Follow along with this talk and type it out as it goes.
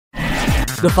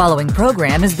The following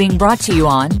program is being brought to you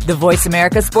on the Voice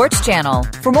America Sports Channel.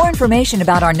 For more information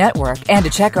about our network and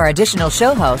to check our additional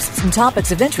show hosts and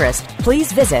topics of interest,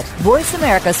 please visit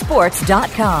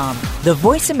voiceamericasports.com. The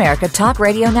Voice America Talk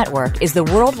Radio Network is the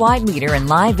worldwide leader in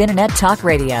live Internet talk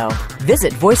radio.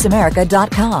 Visit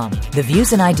voiceamerica.com. The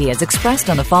views and ideas expressed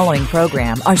on the following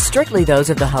program are strictly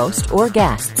those of the host or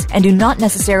guests and do not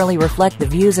necessarily reflect the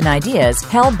views and ideas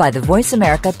held by the Voice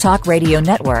America Talk Radio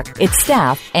Network, its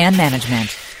staff, and management.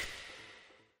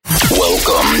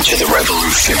 Welcome to the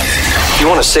revolution. If you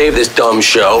want to save this dumb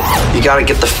show, you got to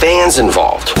get the fans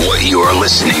involved. What you are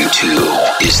listening to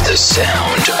is the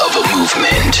sound of a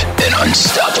movement, an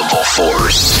unstoppable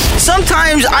force.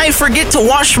 Sometimes I forget to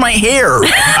wash my hair.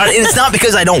 It's not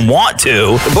because I don't want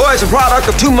to. The boy's a product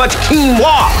of too much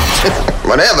quinoa.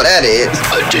 Whatever that is.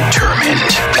 A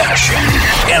determined passion.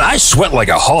 And I sweat like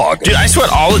a hog. Dude, I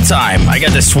sweat all the time. I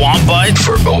got the swamp butt.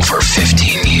 For over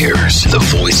 15 years, the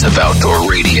voice of outdoor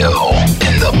radio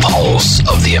and the pulse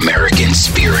of the American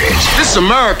spirit. This is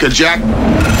America, Jack.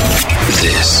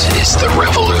 This is The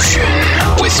Revolution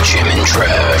with Jim and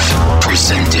Trav.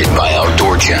 Presented by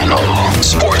Outdoor Channel,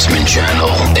 Sportsman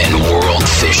Channel, and World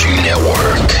Fishing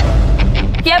Network.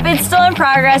 Yep, it's still in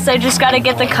progress. I just got to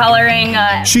get the coloring.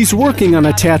 She's working on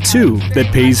a tattoo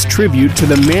that pays tribute to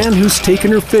the man who's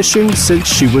taken her fishing since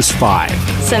she was 5.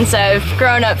 Since I've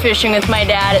grown up fishing with my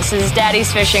dad, it says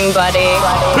Daddy's Fishing Buddy.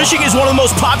 Fishing is one of the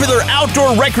most popular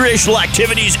outdoor recreational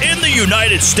activities in the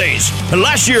United States. And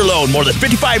last year alone, more than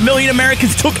 55 million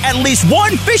Americans took at least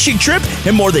one fishing trip,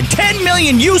 and more than 10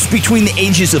 million youths between the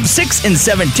ages of 6 and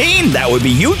 17. That would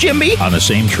be you, Jimby. On the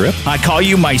same trip? I call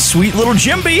you my sweet little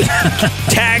Jimby.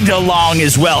 Tagged along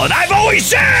as well. And I've always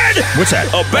said, what's that?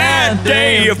 A bad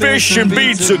day of fishing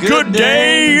beats a good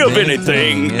day of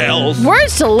anything else.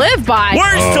 Words to live by.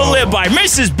 Words to live by.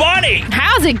 Mrs. Bunny.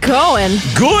 How's it going?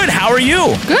 Good. How are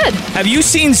you? Good. Have you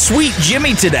seen sweet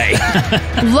Jimmy today?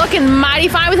 Looking mighty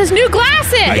fine with his new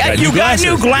glasses. Yeah, you got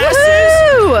new glasses?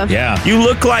 Woo! Yeah. You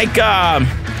look like a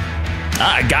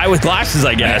guy with glasses,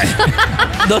 I guess.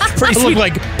 Looks pretty sweet.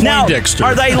 Look like Poindexter.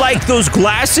 Now, are they like those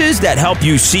glasses that help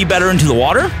you see better into the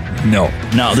water? No,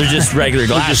 they're just regular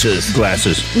glasses. Just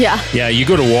glasses. Yeah. Yeah, you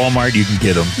go to Walmart, you can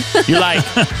get them. You're like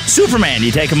Superman.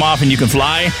 You take them off and you can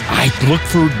fly. I look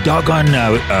for doggone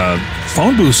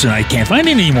phone booths and I can't find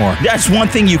any anymore. That's one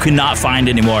thing you cannot find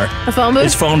anymore. A phone booth?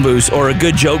 It's phone booths or a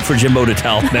good joke for Jimbo to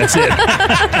tell. That's it.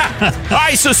 All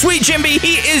right, so Sweet Jimby,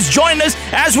 he is joining us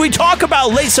as we talk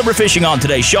about late summer fishing on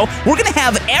today's show. We're going to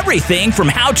have everything from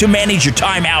how to manage your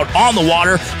time out on the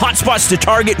water, hot spots to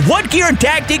target, what gear and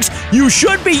tactics you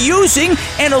should be using,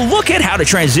 and a look at how to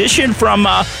transition from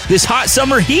this hot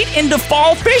summer heat into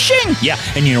fall fishing. Yeah,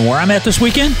 and you know where I'm at this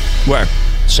weekend? Where?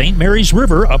 St. Mary's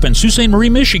River up in Sault Ste. Marie,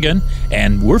 Michigan,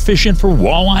 and we're fishing for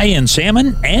walleye and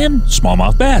salmon and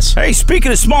smallmouth bass. Hey,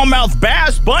 speaking of smallmouth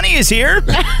bass, Bunny is here.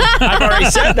 I've already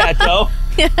said that, though.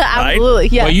 Yeah, absolutely,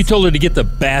 yes. Well, you told her to get the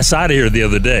bass out of here the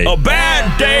other day. A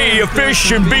bad day of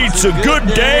fishing beats a good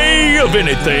day of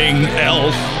anything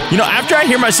else. You know, after I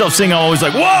hear myself sing, I'm always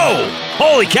like, whoa,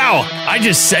 holy cow, I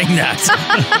just sang that.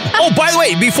 Oh, by the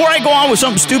way, before I go on with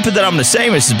something stupid that I'm going to say,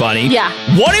 Mrs. Bunny. Yeah.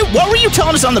 What were you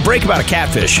telling us on the break about a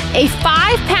catfish? A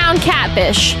 5-pound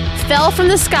catfish fell from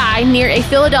the sky near a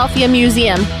Philadelphia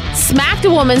museum, smacked a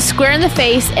woman square in the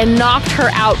face, and knocked her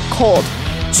out cold.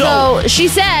 So she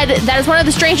said that is one of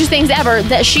the strangest things ever,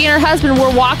 that she and her husband were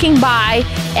walking by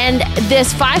and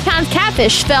this 5-pound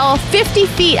catfish fell 50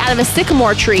 feet out of a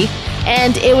sycamore tree,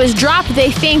 and it was dropped,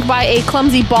 they think, by a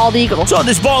clumsy bald eagle. So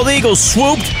this bald eagle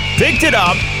swooped, picked it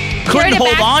up, couldn't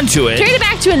hold on to it. Carried it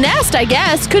back to a nest, I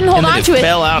guess. Couldn't hold on to it.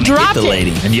 Fell out and dropped hit the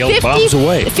lady. And yelled bombs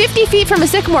away. 50 feet from a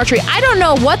sycamore tree. I don't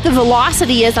know what the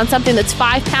velocity is on something that's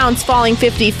 5 pounds falling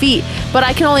 50 feet, but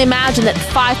I can only imagine that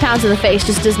 5 pounds in the face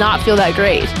just does not feel that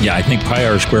great. Yeah, I think Pi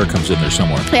R Square comes in there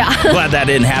somewhere. Yeah. Glad that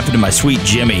didn't happen to my sweet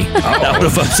Jimmy. That would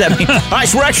have upset me. All right,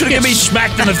 so we're actually going to be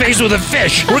smacked in the face with a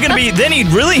fish. We're going to be, then he'd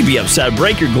really be upset.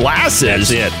 Break your glasses.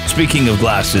 That's it. Speaking of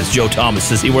glasses, Joe Thomas,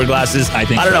 does he wear glasses? I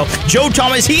think I don't know. Joe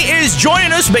Thomas, he is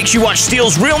joining us. Make sure you watch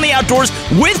Steele's Reel in the Outdoors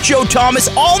with Joe Thomas.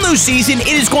 All new season. It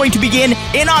is going to begin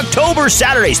in October,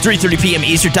 Saturdays, 3:30 p.m.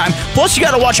 Eastern Time. Plus, you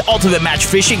got to watch Ultimate Match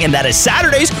Fishing, and that is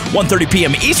Saturdays, 1:30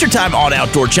 p.m. Eastern Time on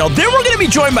Outdoor Channel. Then we're going to be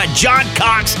joined by John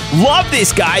Cox. Love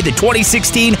this guy, the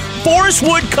 2016 Forest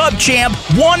Wood Cup champ.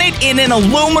 Won it in an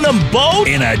aluminum boat.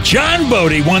 In a John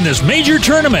boat, he won this major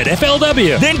tournament,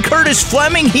 FLW. Then Curtis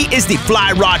Fleming, he is the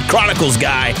Fly Rod Chronicles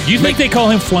guy. Do you think they call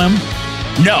him Flem?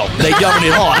 No, they don't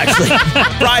at all, actually.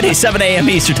 Friday, 7 a.m.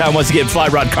 Eastern Time, once again, Fly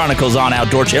Rod Chronicles on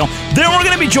Outdoor Channel. Then we're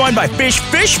going to be joined by Fish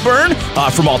Fishburne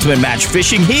from Ultimate Match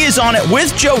Fishing. He is on it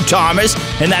with Joe Thomas,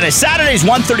 and that is Saturdays,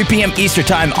 1:30 p.m. Eastern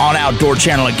Time on Outdoor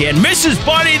Channel again. Mrs.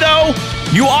 Bunny, though,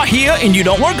 you are here and you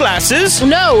don't wear glasses.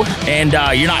 No. And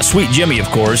you're not Sweet Jimmy, of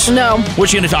course. No.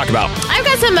 What you going to talk about? I've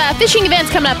got some fishing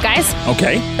events coming up, guys.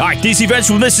 Okay. All right, these events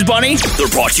with Mrs. Bunny, they're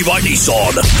brought to you by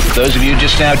Nissan. Those of you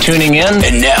just now tuning in.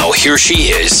 And now, here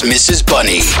she is, Mrs.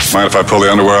 Bunny. Mind if I pull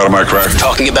the underwear out of my crack?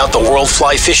 Talking about the World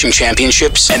Fly Fishing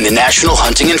Championships and the National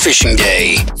Hunting and Fishing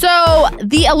Day. So,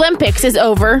 the Olympics is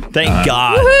over. Thank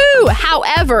God. Woohoo!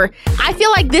 However, I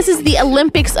feel like this is the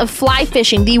Olympics of fly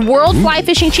fishing. The World Fly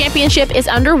Fishing Championship is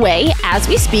underway as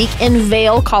we speak in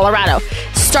Vail, Colorado.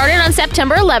 Started on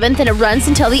September 11th and it runs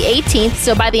until the 18th.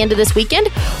 So by the end of this weekend,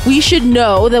 we should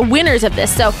know the winners of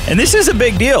this. And this is a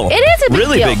big deal. It is a big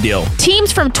really deal. Big deal.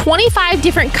 Teams from 25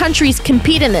 different countries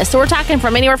compete in this. So we're talking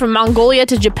from anywhere from Mongolia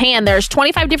to Japan. There's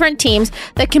 25 different teams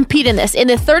that compete in this. In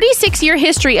the 36-year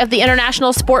history of the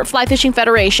International Sport Fly Fishing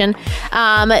Federation,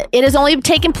 it has only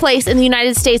taken place in the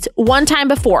United States one time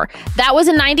before. That was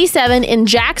in 97 in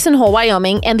Jackson Hole,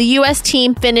 Wyoming, and the U.S.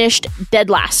 team finished dead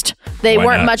last. They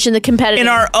weren't much in the competitive. In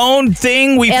our own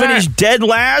thing, we finished dead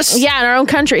last? Yeah, in our own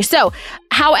country. So,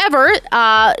 however,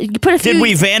 you put a few... Did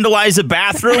we vandalize a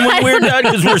bathroom when we were done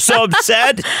because we're so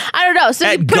upset? I don't know. So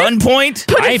at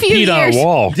gunpoint? I peed on a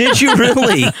wall. Did you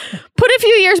really? Put a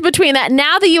few years between that.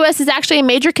 Now the U.S. is actually a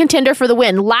major contender for the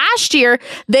win. Last year,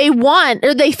 they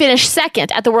finished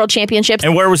second at the World Championships.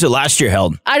 And where was it last year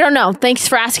held? I don't know. Thanks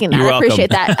for asking that. You're I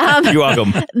appreciate that. You're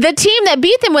welcome. The team that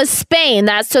beat them was Spain.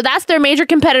 That's their major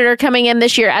competitor coming in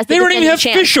this year as the They don't even have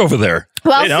champ. fish over there.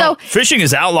 Well, so fishing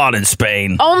is outlawed in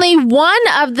Spain. Only one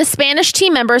of the Spanish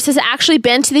team members has actually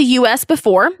been to the U.S.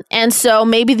 before, and so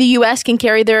maybe the U.S. can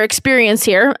carry their experience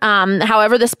here.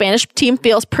 However, the Spanish team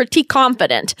feels pretty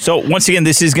confident. So once again,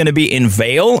 this is going to be in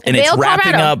Vail, and Vail, it's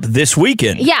wrapping Colorado. up this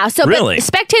weekend. Yeah, so really? But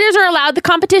spectators are allowed. The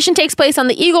competition takes place on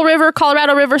the Eagle River,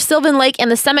 Colorado River, Sylvan Lake,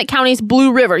 and the Summit County's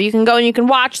Blue River. You can go and you can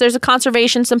watch. There's a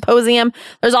conservation symposium.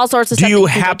 There's all sorts of stuff. Do you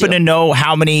happen to know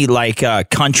how many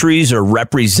countries are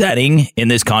representing in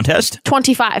this contest?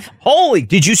 25. Holy,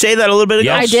 did you say that a little bit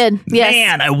ago? I did, yes.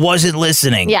 Man, I wasn't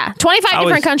listening. Yeah, 25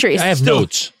 different countries. I have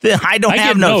notes. I don't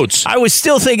have notes. I was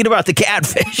still thinking about the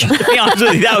catfish. To be honest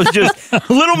with you, that was just a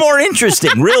little more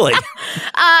interesting, really.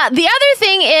 The other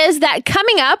thing is that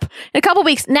coming up in a couple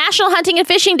weeks, National Hunting and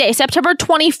Fishing Day, September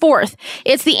 24th.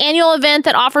 It's the annual event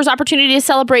that offers opportunity to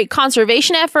celebrate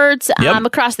conservation efforts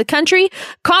across the country.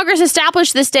 Congress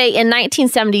established this day in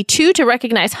 1972 to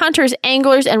recognize hunters,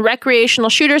 anglers, and recreational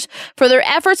shooters for their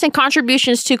efforts and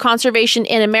contributions to conservation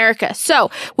in America.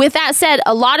 So, with that said,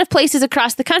 a lot of places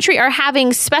across the country are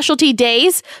having specialty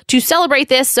days to celebrate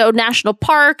this. So, national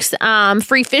parks,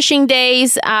 free fishing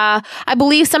days. I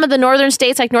believe some of the northern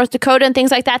states like North Dakota and things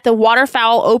like that, the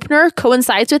waterfowl opener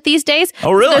coincides with these days.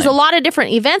 Oh, really? So there's a lot of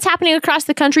different events happening across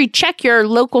the country. Check your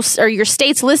local or your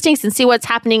state's listings and see what's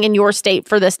happening in your state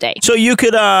for this day. So you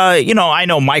could, I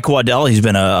know Mike Waddell, he's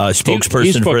been a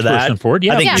spokesperson for that.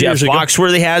 Yeah, I think Jeff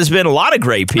Foxworthy has been. A lot of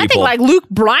great people. I think like Luke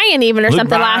Bryan even or Luke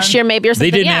something Bryan? last year maybe or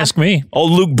something. They didn't ask me. Oh,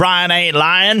 Luke Bryan ain't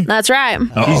lying. That's right.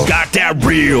 He's got that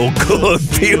real good,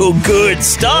 feel good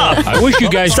stuff. I wish you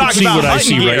guys could Talk see about what I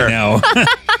see hunting gear. right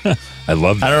now. I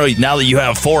love that. I don't know. Now that you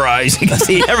have 4 eyes, you can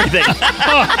see everything. I've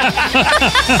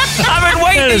been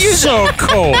waiting That to is use so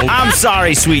cold. I'm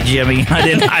sorry, sweet Jimmy. I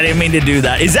didn't mean to do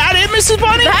that. Is that it, Mrs.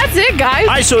 Bunny? That's it, guys.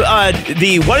 All right, so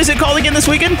what is it called again this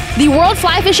weekend? The World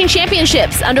Fly Fishing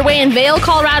Championships underway in Vail,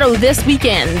 Colorado this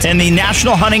weekend. And the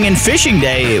National Hunting and Fishing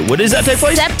Day. What does that take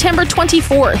place? September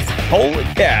 24th. Holy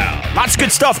cow. Lots of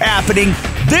good stuff happening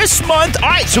this month. All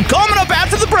right, so coming up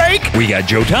after the break, We got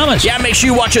Joe Thomas. yeah, make sure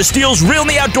you watch us Steel's Real in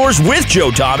the Outdoors with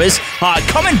Joe Thomas.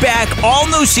 Coming back all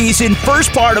new season,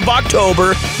 first part of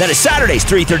October. That is Saturdays,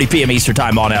 3:30 p.m. Eastern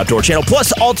Time on Outdoor Channel.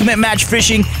 Plus Ultimate Match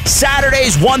Fishing,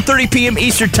 Saturdays, 1:30 p.m.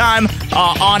 Eastern Time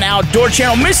on Outdoor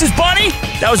Channel. Mrs. Bunny,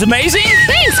 that was amazing.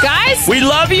 Thanks, guys. We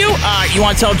love you. You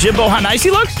want to tell Jimbo how nice he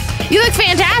looks? You look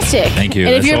fantastic. Thank you.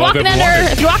 And if That's you're all I've walking ever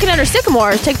wanted. if you're walking under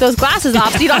sycamores, take those glasses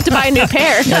off so you don't have to buy a new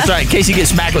pair. That's right, in case you get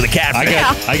smacked with a catfish.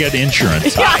 I got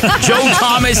insurance. All right, Joe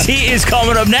Thomas, he is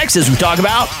coming up next as we talk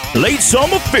about late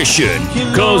summer fishing.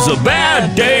 Cause a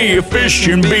bad day of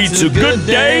fishing beats a good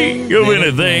day of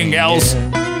anything else.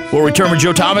 We'll return with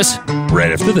Joe Thomas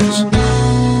Right after this.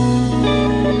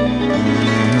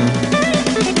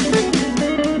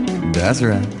 That's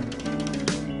right.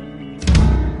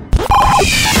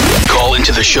 Call Call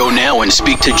into the show now and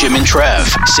speak to Jim and Trav,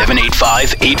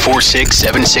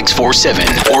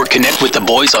 785-846-7647, or connect with the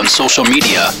boys on social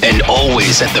media and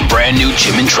always at the brand new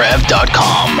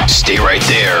jimandtrav.com. Stay right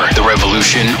there. The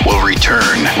revolution will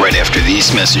return right after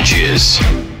these messages.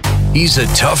 He's a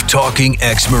tough-talking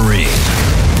ex-Marine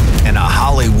and a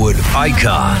Hollywood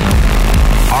icon.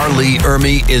 Arlie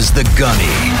Ermy is the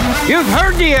gunny. You've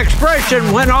heard the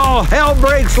expression, when all hell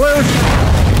breaks loose.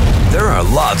 There are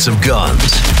lots of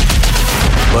guns,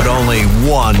 but only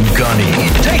one gunny.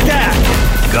 Take that!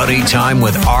 Gunny Time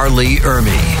with Arlie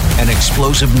Ermy, an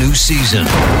explosive new season.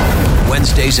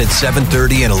 Wednesdays at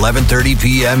 7:30 and 11:30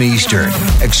 p.m. Eastern,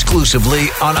 exclusively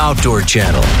on Outdoor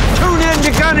Channel. Tune in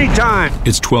to Gunny Time.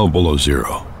 It's 12 below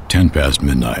zero, 10 past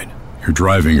midnight. You're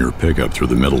driving your pickup through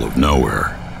the middle of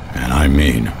nowhere. And I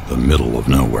mean the middle of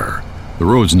nowhere. The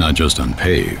road's not just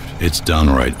unpaved, it's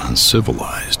downright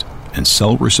uncivilized. And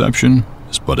cell reception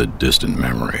is but a distant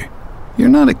memory. You're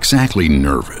not exactly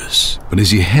nervous, but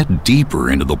as you head deeper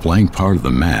into the blank part of the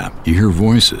map, you hear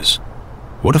voices.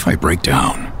 What if I break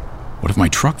down? What if my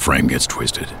truck frame gets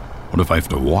twisted? What if I have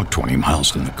to walk 20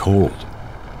 miles in the cold?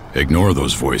 Ignore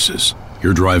those voices.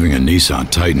 You're driving a Nissan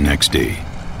Titan XD.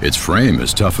 Its frame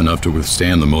is tough enough to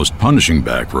withstand the most punishing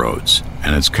back roads,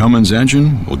 and its Cummins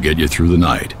engine will get you through the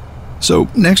night. So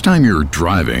next time you're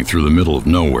driving through the middle of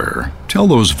nowhere, tell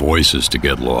those voices to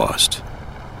get lost.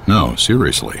 No,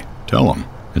 seriously, tell them.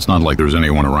 It's not like there's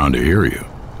anyone around to hear you.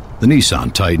 The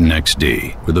Nissan Titan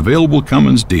XD, with available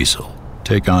Cummins diesel,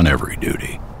 take on every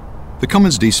duty. The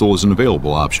Cummins diesel is an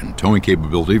available option. Towing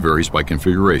capability varies by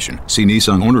configuration. See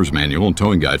Nissan Owner's Manual and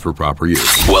Towing Guide for proper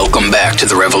use. Welcome back to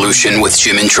The Revolution with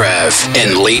Jim and Trav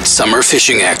and late summer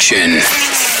fishing action.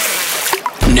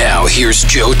 Now, here's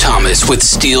Joe Thomas with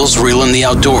Steele's Reel in the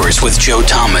Outdoors with Joe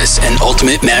Thomas and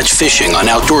Ultimate Match Fishing on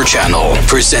Outdoor Channel.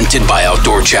 Presented by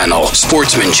Outdoor Channel,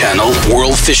 Sportsman Channel,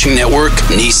 World Fishing Network,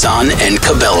 Nissan, and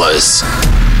Cabela's.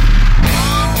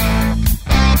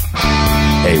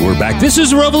 Hey, we're back. This is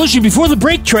The Revolution. Before the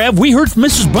break, Trav, we heard from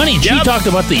Mrs. Bunny, and she talked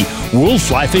about the World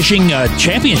Fly Fishing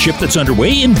Championship that's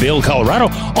underway in Vail, Colorado.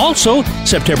 Also,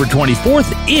 September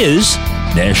 24th is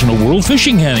National World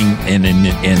Fishing Hunting and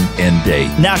Day.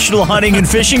 National Hunting and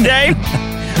Fishing Day?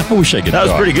 I wish I could That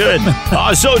was talk. pretty good.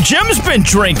 So Jim's been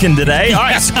drinking today. All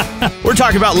right, so we're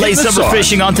talking about late summer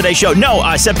fishing on today's show. No,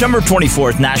 September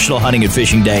 24th, National Hunting and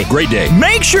Fishing Day. Great day.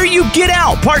 Make sure you get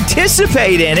out,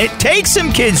 participate in it, take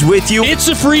some kids with you. It's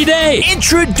a free day.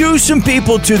 Introduce some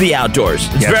people to the outdoors.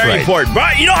 It's very important.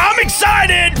 But, I'm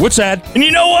excited. What's that? And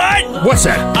you know what? What's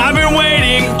that? I've been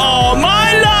waiting all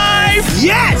my life.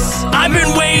 Yes! I've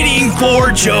been waiting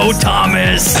for Joe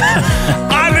Thomas.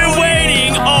 I've been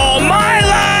waiting all my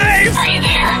life. Are you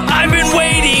there? I've been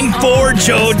waiting for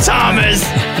Joe Thomas,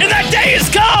 and that day has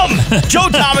come. Joe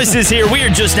Thomas is here. We are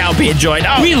just now being joined.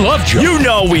 Oh, We love Joe. You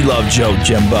know we love Joe,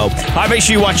 Jimbo. All right, make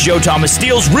sure you watch Joe Thomas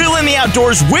Steele's Reel in the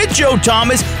Outdoors with Joe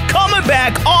Thomas. Coming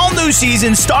back, all new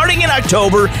season, starting in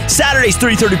October, Saturdays,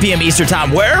 3:30 p.m. Eastern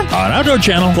Time. Where? On Outdoor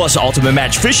Channel. Plus Ultimate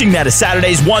Match Fishing. That is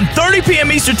Saturdays, 1:30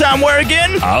 p.m. Eastern Time. Where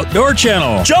again? Outdoor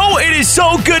Channel. Joe, it is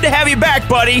so good to have you back,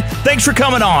 buddy. Thanks for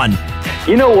coming on.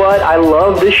 You know what? I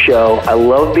love this show. I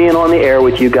love being on the air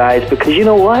with you guys because you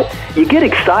know what? You get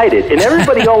excited. And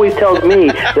everybody always tells me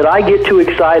that I get too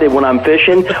excited when I'm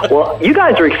fishing. Well, you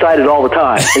guys are excited all the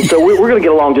time. And so we're going to get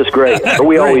along just great. Or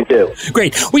we always do.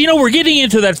 Great. Well, we're getting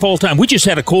into that fall time. We just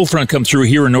had a cold front come through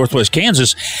here in northwest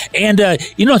Kansas. And,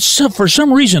 for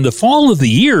some reason, the fall of the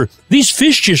year, these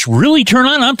fish just really turn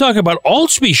on. I'm talking about all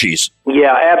species.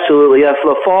 Yeah, absolutely. Yeah,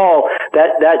 for the fall,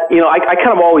 I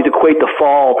kind of always equate the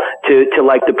fall to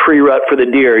like the pre-rut for the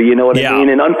deer. You know what I mean?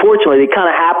 And unfortunately, they kind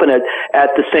of happen at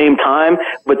the same time.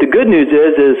 But the good news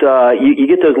is you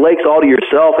get those lakes all to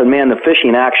yourself, and man, the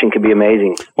fishing action can be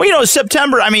amazing. Well,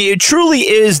 September, it truly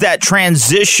is that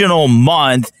transitional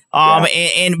month.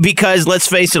 And because let's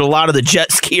face it, a lot of the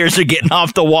jet skiers are getting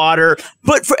off the water.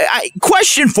 But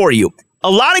question for you. A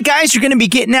lot of guys are going to be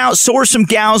getting out, so are some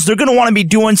gals. They're going to want to be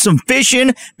doing some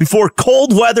fishing before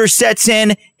cold weather sets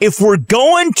in. If we're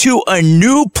going to a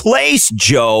new place,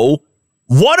 Joe,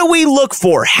 what do we look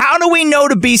for? How do we know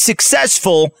to be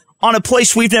successful on a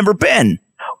place we've never been?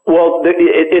 Well,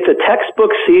 it's a textbook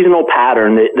seasonal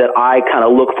pattern that I kind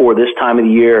of look for this time of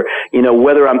the year.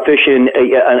 Whether I'm fishing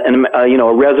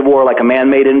a reservoir like a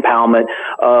man-made impoundment,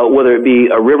 whether it be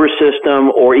a river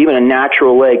system or even a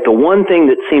natural lake. The one thing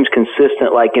that seems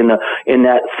consistent, like in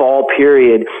that fall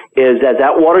period, is as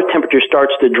that water temperature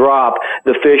starts to drop,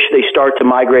 the fish they start to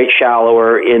migrate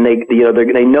shallower, and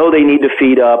they know they need to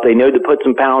feed up. They know to put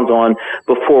some pounds on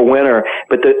before winter.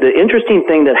 But the interesting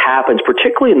thing that happens,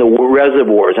 particularly in the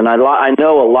reservoirs, reservoirs. And I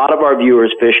know a lot of our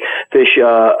viewers fish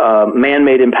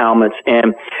man-made impoundments,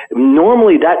 and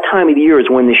normally that time of the year is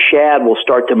when the shad will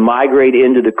start to migrate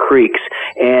into the creeks,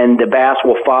 and the bass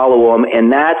will follow them,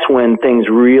 and that's when things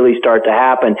really start to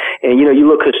happen. And you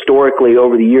look historically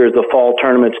over the years, the fall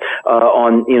tournaments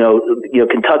on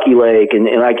Kentucky Lake,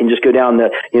 and I can just go down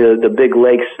the big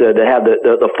lakes that have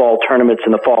the fall tournaments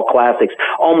and the fall classics.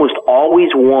 Almost always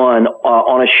won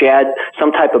on a shad,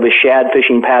 some type of a shad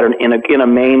fishing pattern in a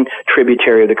main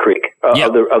tributary of the creek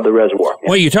of the reservoir.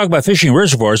 Well, you talk about fishing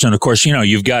reservoirs, and of course,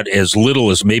 you've got as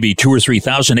little as maybe 2,000 or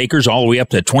 3,000 acres, all the way up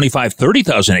to 25,000,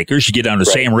 30,000 acres. You get down to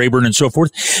Sam Rayburn and so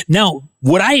forth. Now,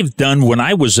 what I have done when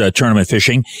I was tournament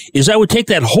fishing is I would take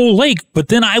that whole lake, but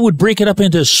then I would break it up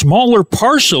into smaller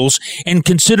parcels and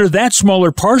consider that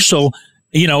smaller parcel,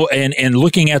 and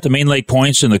looking at the main lake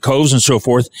points and the coves and so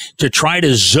forth to try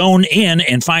to zone in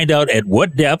and find out at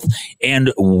what depth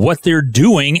and what they're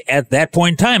doing at that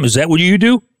point in time. Is that what you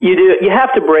do? You do. You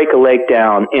have to break a lake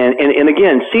down, and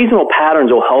again, seasonal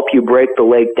patterns will help you break the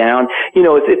lake down.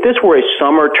 If this were a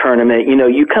summer tournament,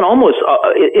 you can almost,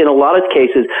 in a lot of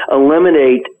cases,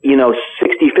 eliminate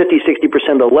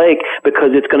 60% of the lake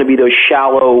because it's going to be those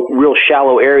real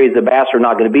shallow areas the bass are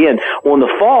not going to be in. Well, in the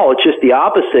fall, it's just the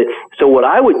opposite. So what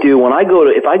I would do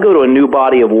if I go to a new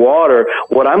body of water,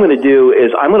 what I'm going to do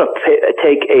is I'm going to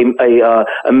take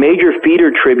a major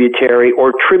feeder tributary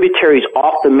or tributaries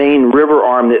off the main river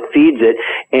arm that feeds it,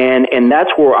 and that's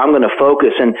where I'm going to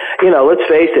focus. And let's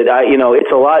face it,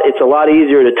 it's a lot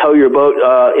easier to tow your boat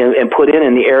and put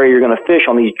in the area you're going to fish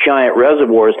on these giant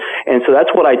reservoirs. And so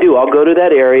that's what I do. I'll go to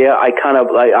that area.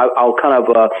 I'll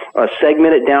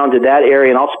segment it down to that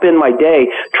area, and I'll spend my day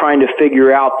trying to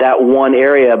figure out that one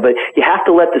area. But you have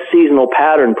to let the seasonal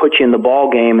pattern put you in the ball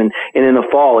game, and in the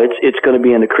fall, it's going to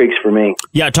be in the creeks for me.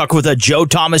 Yeah, talk with Joe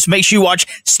Thomas. Make sure you watch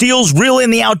Steele's Reel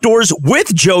in the Outdoors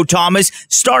with Joe Thomas,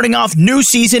 starting off new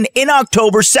season in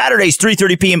October, Saturdays,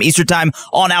 3:30 p.m. Eastern Time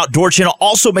on Outdoor Channel.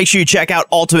 Also, make sure you check out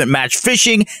Ultimate Match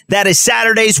Fishing. That is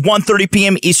Saturdays, 1:30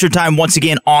 p.m. Eastern Time, once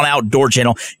again on Outdoor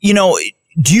Channel.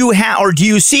 Do you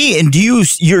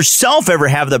yourself ever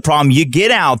have the problem? You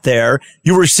get out there,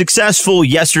 you were successful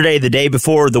yesterday, the day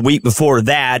before, the week before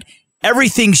that.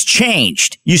 Everything's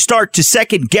changed. You start to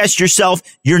second guess yourself.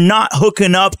 You're not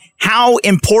hooking up. How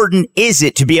important is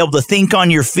it to be able to think on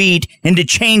your feet and to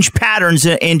change patterns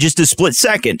in just a split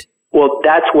second? Well,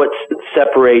 that's what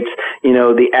separates,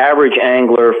 the average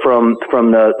angler from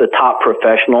the top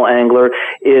professional angler.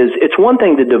 It's one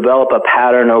thing to develop a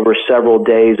pattern over several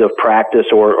days of practice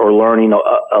or learning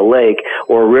a lake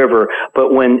or a river,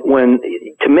 but when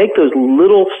to make those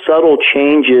little subtle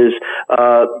changes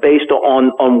based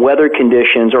on weather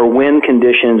conditions or wind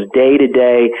conditions day to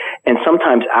day and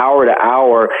sometimes hour to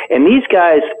hour, and these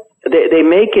guys, they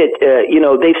make it,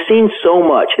 they've seen so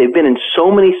much. They've been in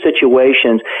so many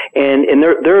situations, and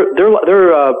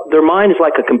their mind is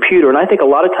like a computer. And I think a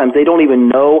lot of times they don't even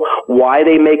know why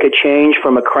they make a change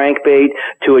from a crankbait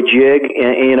to a jig,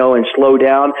 and slow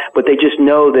down. But they just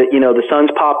know that, the sun's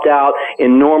popped out,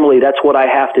 and normally that's what I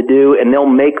have to do, and they'll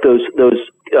make those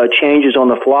changes on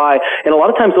the fly. And a lot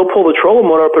of times they'll pull the trolling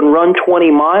motor up and run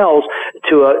 20 miles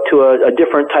to a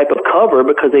different type of cover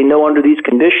because they know under these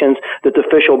conditions that the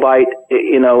fish will bite,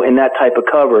 in that type of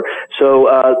cover. So,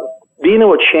 being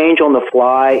able to change on the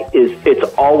fly it's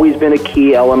always been a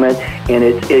key element, and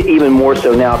it's even more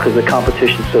so now because the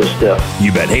competition's so stiff.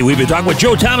 You bet. Hey, we've been talking with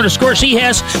Joe Thomas. Of course, he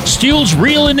has Steele's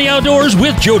Reel in the Outdoors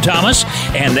with Joe Thomas,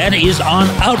 and that is on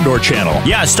Outdoor Channel.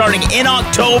 Yeah, starting in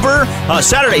October,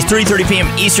 Saturdays, 3:30 p.m.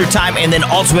 Eastern Time, and then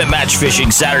Ultimate Match Fishing,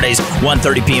 Saturdays,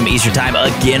 1:30 p.m. Eastern Time,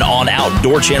 again on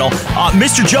Outdoor Channel.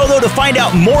 Mr. Joe, though, to find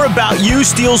out more about you,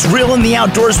 Steele's Reel in the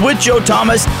Outdoors with Joe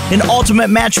Thomas and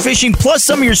Ultimate Match Fishing, plus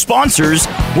some of your sponsors,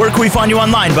 where can we find you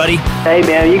online, buddy? Hey,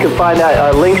 man, you can find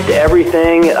out links to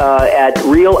everything at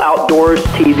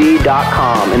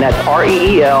realoutdoorstv.com, and that's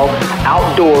REEL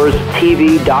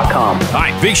outdoorstv.com. All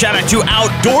right, big shout out to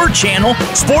Outdoor Channel,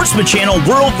 Sportsman Channel,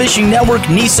 World Fishing Network,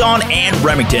 Nissan, and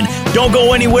Remington. Don't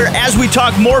go anywhere as we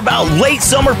talk more about late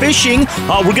summer fishing.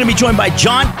 We're going to be joined by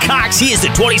John Cox. He is the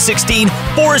 2016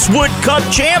 Forest Wood Cup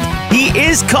champ. He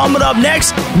is coming up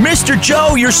next. Mr.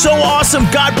 Joe, you're so awesome.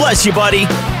 God bless you, buddy.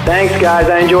 Thanks, guys.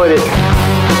 I enjoyed it.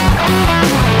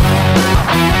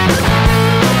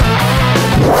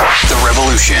 The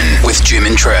Revolution with Jim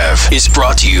and Trav is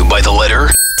brought to you by the letter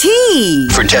T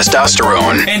for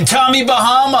testosterone and Tommy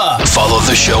Bahama. Follow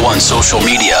the show on social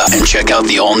media and check out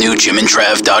the all-new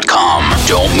jimandtrav.com.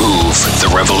 Don't move. The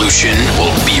Revolution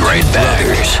will be right back.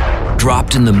 Brothers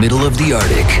dropped in the middle of the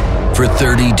Arctic for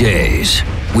 30 days.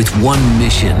 with one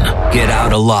mission: get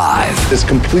out alive. It's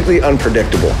completely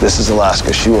unpredictable. This is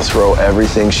Alaska. She will throw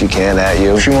everything she can at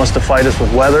you. If she wants to fight us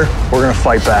with weather, we're going to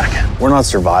fight back. We're not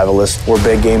survivalists. We're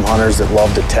big game hunters that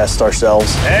love to test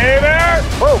ourselves. Hey there!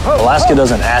 Whoa, whoa, Alaska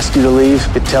doesn't ask you to leave.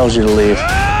 It tells you to leave.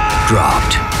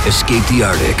 Dropped. Escape the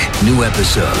Arctic. New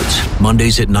episodes.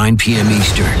 Mondays at 9 p.m.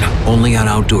 Eastern. Only on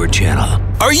Outdoor Channel.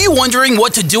 Are you wondering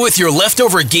what to do with your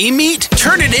leftover game meat?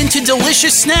 Turn it into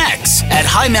delicious snacks. At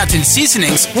High Mountain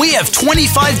Seasonings, we have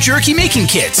 25 jerky making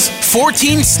kits,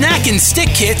 14 snack and stick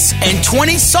kits, and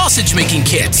 20 sausage making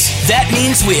kits. That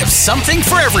means we have something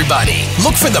for everybody.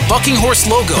 Look for the Bucking Horse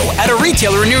logo at a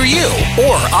retailer near you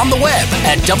or on the web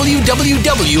at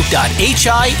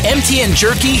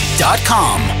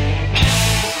www.himtnjerky.com.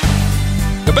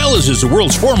 Cabela's is the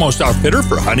world's foremost outfitter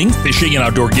for hunting, fishing, and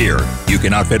outdoor gear. You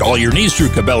can outfit all your needs through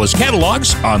Cabela's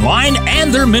catalogs, online,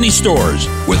 and their mini stores.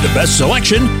 With the best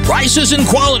selection, prices, and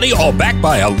quality, all backed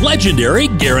by a legendary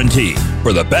guarantee.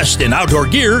 For the best in outdoor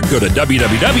gear, go to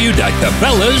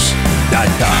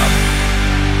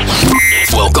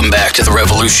www.cabela's.com. Welcome back to The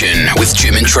Revolution with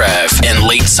Jim and Trav and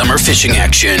late summer fishing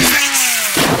action.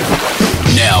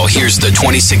 Now, here's the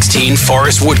 2016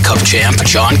 Forest Wood Cup champ,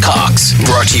 John Cox.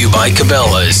 Brought to you by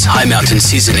Cabela's, High Mountain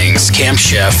Seasonings, Camp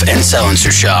Chef, and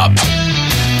Silencer Shop.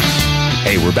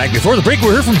 Hey, we're back. Before the break,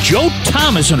 we're here from Joe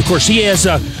Thomas, and of course, he has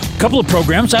a couple of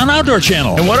programs on Outdoor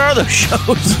Channel. And what are those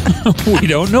shows? We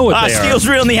don't know what they are. Steel's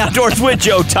Reel in the Outdoors with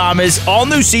Joe Thomas. All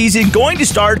new season, going to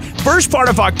start first part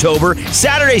of October.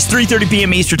 Saturdays, 3:30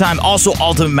 p.m. Eastern Time. Also,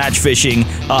 Ultimate Match Fishing.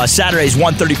 Saturdays,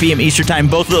 1:30 p.m. Eastern Time.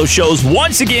 Both of those shows,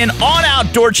 once again, on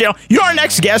Outdoor Channel. You're our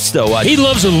next guest, though. He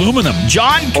loves aluminum.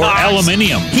 John Cox. Or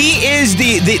aluminium. He is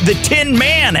the Tin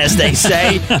Man, as they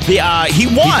say. He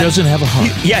won. He doesn't have a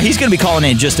heart. He's going to be calling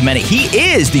in just a minute. He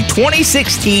is the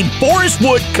 2016 Forest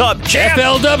Wood Cup champ.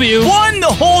 FLW. Won the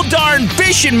whole darn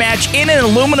fishing match in an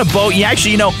aluminum boat. You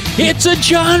actually, it's a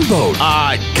John boat.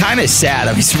 Kind of sad.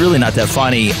 I mean, it's really not that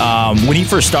funny. When he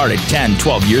first started 10,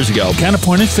 12 years ago. Kind of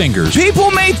pointed fingers. People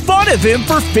made fun of him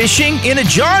for fishing in a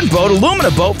John boat,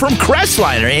 aluminum boat from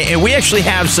Crestliner. And we actually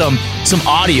have some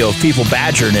audio of people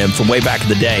badgering him from way back in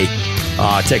the day.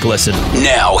 Take a listen.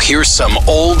 Now, here's some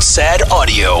old, sad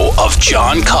audio of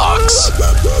John Cox.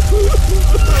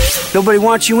 Nobody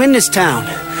wants you in this town.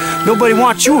 Nobody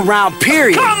wants you around,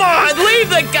 period. Come on, leave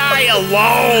the guy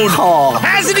alone. Oh.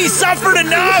 Hasn't he suffered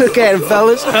enough? Look at him,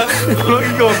 fellas.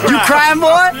 You crying,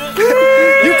 boy?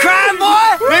 You crying,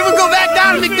 boy? Maybe we'll go back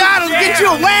down to McDonald's and get you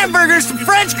a Lamburger and some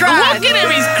French fries. Look at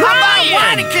him, he's crying.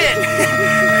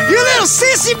 You little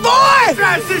sissy boy!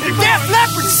 Def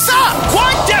Leppard sucks!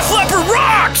 What? Def Leppard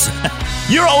rocks!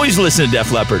 You're always listening to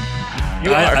Def Leppard.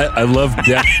 I love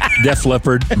Def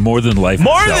Leppard more than life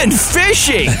More itself. than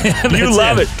fishing. You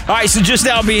love it. All right, so just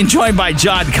now being joined by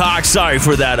John Cox. Sorry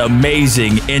for that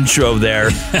amazing intro there.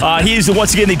 He's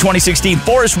once again the 2016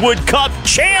 Forest Wood Cup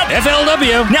champ.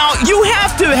 FLW. Now, you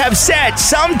have to have set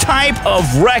some type of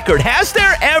record. Has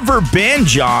there ever been,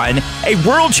 John, a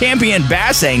world champion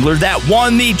bass angler that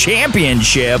won the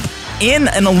championship in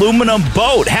an aluminum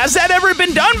boat? Has that ever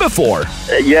been done before?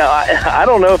 Yeah, I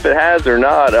don't know if it has or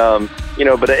not.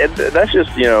 But that's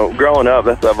just, growing up,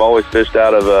 I've always fished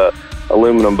out of a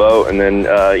aluminum boat. And then,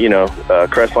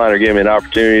 Crestliner gave me an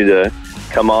opportunity to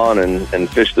come on and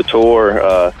fish the tour,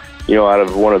 out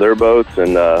of one of their boats.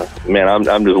 And, man, I'm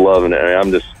just loving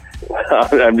it.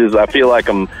 I feel like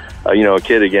I'm, a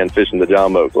kid again fishing the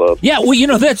John Boat Club. Yeah, well,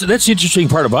 that's the interesting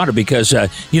part about it because,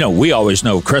 we always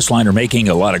know Crestliner making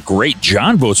a lot of great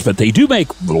John boats, but they do make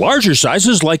larger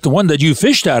sizes like the one that you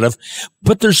fished out of,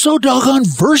 but they're so doggone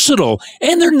versatile,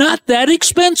 and they're not that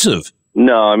expensive.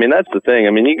 No, I mean, that's the thing. I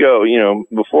mean, you go,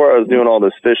 before I was doing all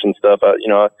this fishing stuff, I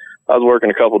was working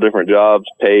a couple different jobs,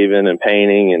 paving and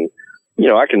painting, and,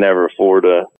 I could never afford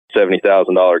a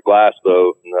 $70,000 glass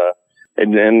boat,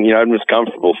 and I'm just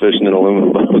comfortable fishing in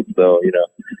aluminum boats. So, it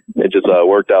just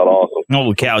worked out awesome.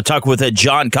 Holy cow. Talk with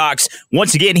John Cox.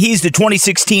 Once again, he's the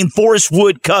 2016 Forest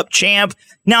Wood Cup champ.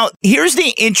 Now, here's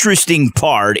the interesting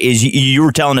part is you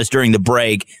were telling us during the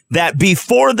break that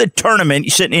before the tournament,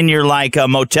 you're sitting in your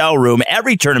motel room,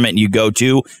 every tournament you go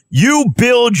to, you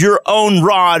build your own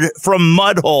rod from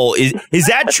mud hole. Is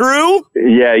that true?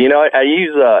 Yeah, I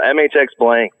use MHX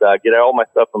blanks. I get all my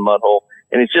stuff from mud hole.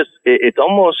 And it's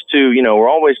almost to, we're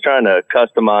always trying to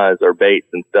customize our baits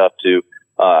and stuff to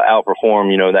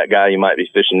outperform, that guy you might be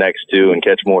fishing next to and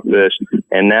catch more fish.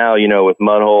 And now, with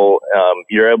mud hole,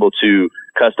 you're able to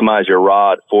customize your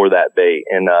rod for that bait.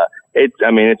 And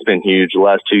it's been huge. The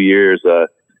last 2 years,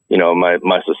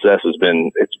 my success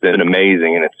it's been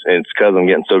amazing. And it's because I'm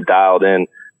getting so dialed in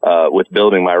with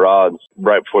building my rods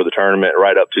right before the tournament,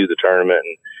 right up to the tournament,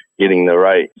 and getting the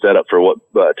right setup for what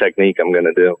technique I'm going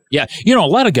to do. Yeah. A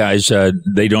lot of guys,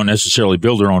 they don't necessarily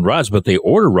build their own rods, but they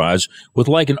order rods with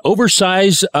like an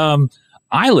oversized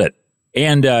eyelet.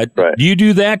 And do you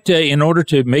do that in order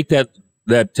to make that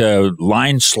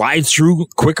line slide through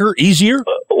quicker, easier?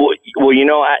 Well,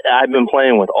 I've been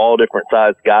playing with all different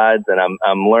size guides, and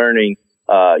I'm learning,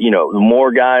 the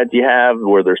more guides you have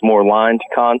where there's more line to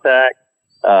contact,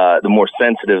 the more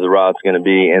sensitive the rod's going to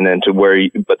be, and then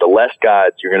but the less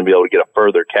guides, you're going to be able to get a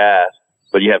further cast,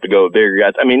 but you have to go with bigger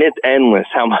guides. I mean, it's endless.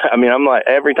 I'm like,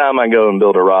 every time I go and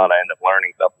build a rod, I end up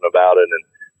learning something about it, and,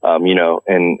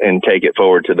 and take it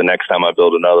forward to the next time I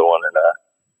build another one. And,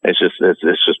 it's just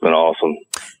been awesome.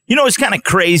 It's kind of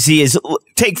crazy is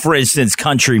take, for instance,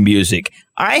 country music.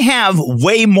 I have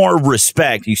way more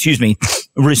respect,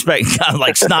 God,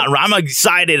 like snot. I'm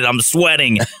excited. I'm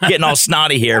sweating, getting all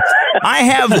snotty here. I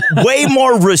have way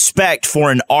more respect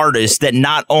for an artist that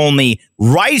not only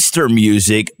writes their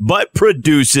music, but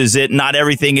produces it. Not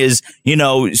everything is,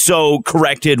 so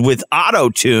corrected with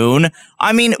auto-tune.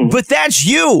 I mean, but that's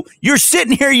you. You're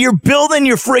sitting here, you're building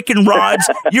your freaking rods,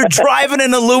 you're driving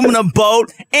an aluminum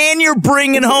boat, and you're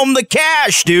bringing home the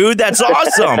cash, dude. That's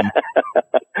awesome.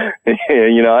 I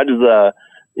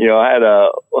had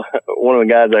one of the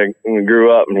guys I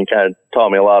grew up, and he kind of taught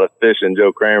me a lot of fishing.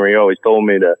 Joe Kramer, he always told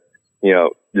me to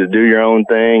do your own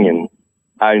thing, and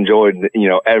I enjoyed,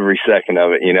 every second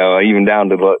of it, even down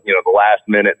to the last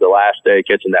minute, the last day,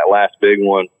 catching that last big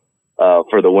one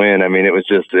for the win. I mean, it was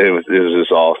just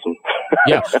awesome.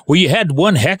 Yeah. Well, you had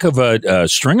one heck of a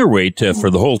stringer weight for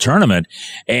the whole tournament.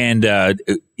 And,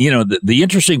 the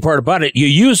interesting part about it, you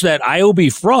used that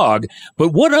IOB frog, but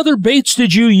what other baits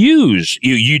did you use?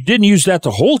 You didn't use that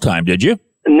the whole time, did you?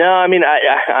 No, I mean,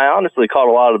 I honestly caught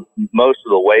most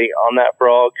of the weight on that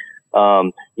frog.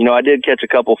 I did catch a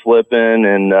couple flipping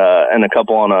and a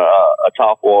couple on a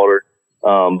top water.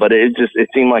 But it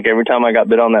seemed like every time I got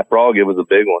bit on that frog, it was a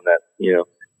big one that,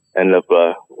 ended up,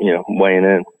 weighing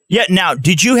in. Yeah. Now,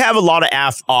 did you have a lot of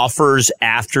offers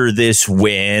after this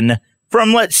win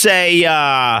from, let's say,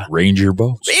 Ranger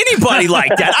boats? Anybody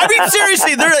like that? I mean,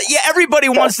 seriously, everybody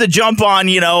wants to jump on,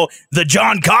 the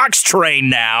John Cox train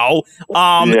now.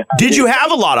 Did you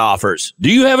have a lot of offers?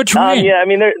 Do you have a train? Yeah. I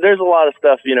mean, there's a lot of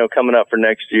stuff, coming up for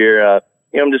next year.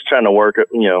 I'm just trying to work,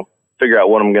 figure out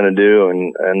what I'm going to do.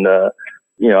 And I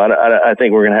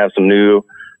think we're going to have some new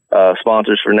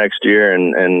sponsors for next year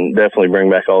and definitely bring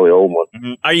back all the old ones.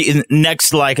 Mm-hmm. Are you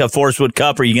next, like a Forest Wood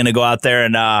Cup? Are you going to go out there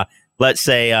and, let's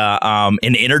say,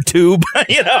 an inner tube?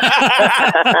 You're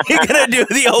going to do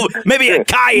the old, maybe a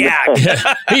kayak.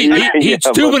 He's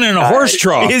tubing in a horse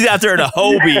trough. He's out there in a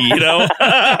Hobie,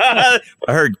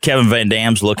 I heard Kevin Van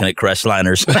Dam's looking at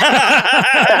Crestliners.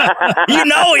 He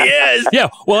is. Yeah.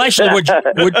 Well, actually,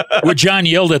 what John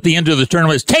yelled at the end of the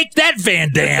tournament is, "Take that,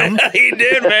 Van Dam." He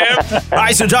did, man. All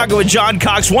right, so talking with John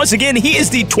Cox. Once again, he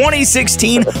is the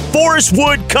 2016 Forest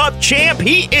Wood Cup champ.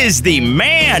 He is the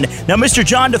man. Now, Mr.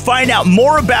 John, to find out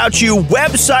more about you,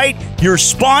 website, your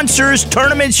sponsors,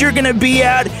 tournaments you're going to be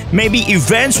at, maybe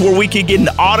events where we could get an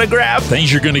autograph.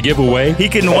 Things you're going to give away. He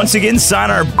can once again sign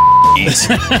our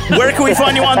Where can we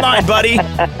find you online, buddy?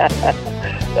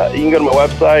 You can go to my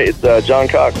website. It's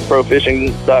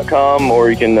johncoxprofishing.com, or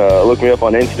you can look me up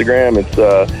on Instagram. It's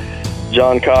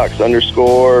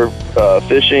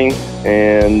johncox_fishing,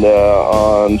 and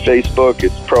on Facebook,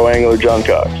 it's Pro Angler John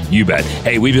Cox. You bet.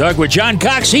 Hey, we've talked with John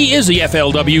Cox. He is the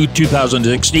FLW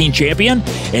 2016 champion,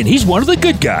 and he's one of the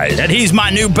good guys. And he's my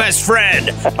new best friend.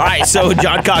 All right, so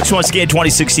John Cox, once again,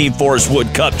 2016 Forest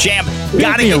Wood Cup champ.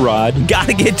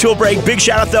 Gotta get to a break. Big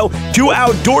shout out, though, to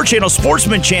Outdoor Channel,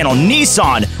 Sportsman Channel,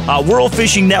 Nissan, World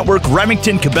Fishing Network,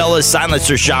 Remington, Cabela's,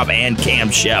 Silencer Shop, and Cam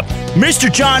Shep.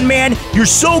 Mr. John, man, you're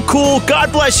so cool.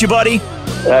 God bless you, buddy.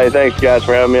 Hey, thanks, guys,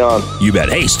 for having me on. You bet.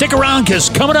 Hey, stick around, because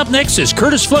coming up next is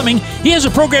Curtis Fleming. He has a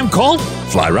program called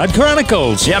Fly Rod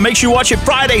Chronicles. Yeah, make sure you watch it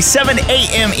Friday, 7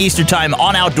 a.m. Eastern Time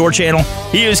on Outdoor Channel.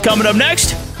 He is coming up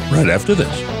next. Right after this.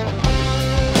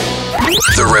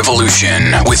 The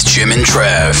Revolution with Jim and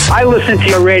Trav. I listen to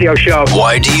your radio show.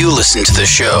 Why do you listen to the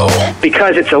show?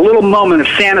 Because it's a little moment of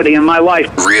sanity in my life.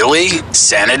 Really?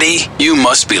 Sanity? You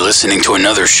must be listening to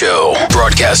another show.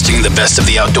 Broadcasting the best of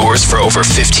the outdoors for over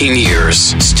 15 years.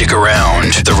 Stick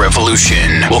around. The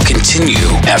Revolution will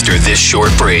continue after this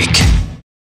short break.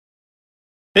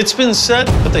 It's been said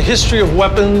that the history of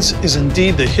weapons is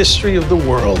indeed the history of the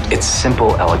world. It's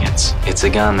simple elegance. It's a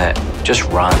gun that just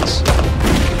runs.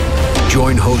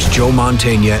 Join host Joe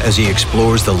Mantegna as he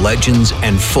explores the legends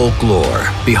and folklore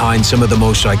behind some of the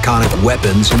most iconic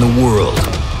weapons in the world.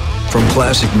 From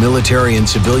classic military and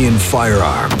civilian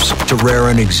firearms to rare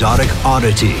and exotic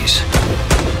oddities.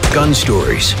 Gun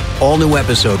Stories. All new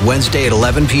episode Wednesday at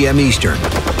 11 p.m. Eastern.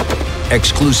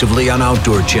 Exclusively on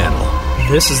Outdoor Channel.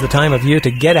 This is the time of year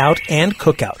to get out and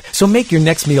cook out. So make your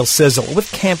next meal sizzle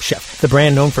with Camp Chef, the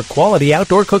brand known for quality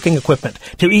outdoor cooking equipment.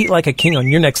 To eat like a king on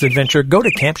your next adventure, go to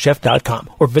campchef.com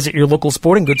or visit your local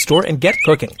sporting goods store and get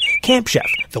cooking. Camp Chef,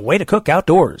 the way to cook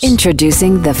outdoors.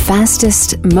 Introducing the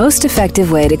fastest, most effective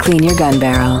way to clean your gun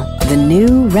barrel. The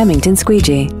new Remington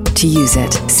Squeegee. To use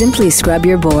it, simply scrub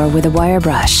your bore with a wire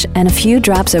brush and a few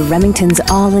drops of Remington's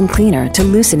All-In Cleaner to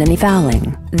loosen any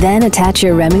fouling. Then attach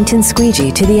your Remington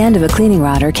Squeegee to the end of a cleaning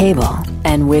rod or cable.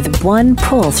 And with one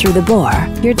pull through the bore,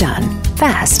 you're done.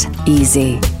 Fast,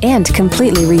 easy, and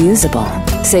completely reusable.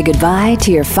 Say goodbye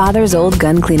to your father's old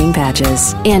gun cleaning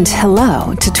patches. And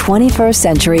hello to 21st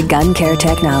century gun care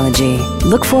technology.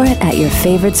 Look for it at your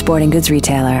favorite sporting goods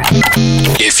retailer.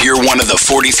 If you're one of the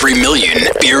 43 million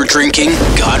beer-drinking,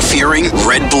 God-fearing,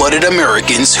 red-blooded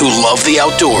Americans who love the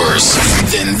outdoors,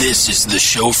 then this is the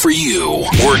show for you.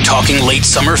 We're talking late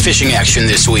summer fishing action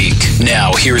this week.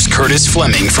 Now, here's Curtis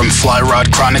Fleming from Fly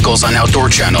Rod Chronicles on Outdoor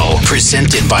Channel,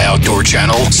 presented by Outdoor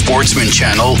Channel, Sportsman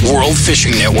Channel, World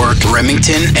Fishing Network,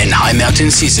 Remington, and High Mountain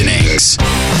Seasonings.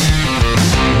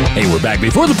 Hey, we're back.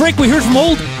 Before the break, we heard from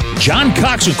old John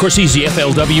Cox. Of course, he's the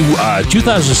FLW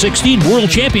 2016 World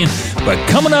Champion. But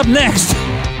coming up next,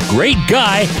 great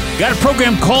guy, got a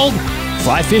program called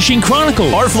Fly Fishing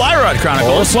Chronicles. Or Fly Rod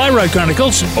Chronicles. Or Fly Rod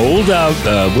Chronicles. Old,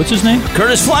 what's his name?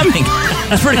 Curtis Fleming.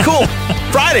 That's pretty cool.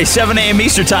 Friday, 7 a.m.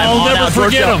 Eastern Time. I'll never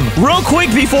forget him. Real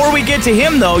quick, before we get to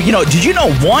him, though, did you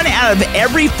know 1 out of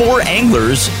every 4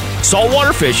 anglers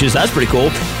saltwater fishes? That's pretty cool.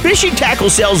 Fishing tackle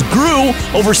sales grew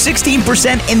over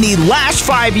 16% in the last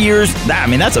 5 years.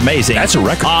 That's amazing. That's a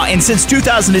record. And since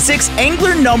 2006,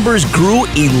 angler numbers grew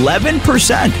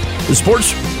 11%. The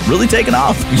sport's really taken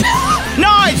off. No,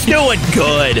 it's doing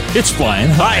good. It's flying.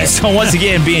 All right, so once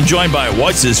again, being joined by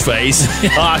what's-his-face,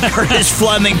 Curtis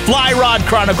Fleming, Fly Rod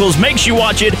Chronicles. Make sure you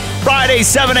watch it Friday,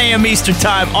 7 a.m. Eastern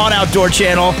Time on Outdoor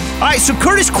Channel. All right, so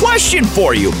Curtis, question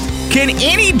for you. Can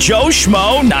any Joe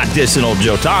Schmo, not dissing old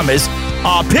Joe Thomas,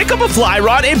 pick up a fly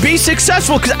rod and be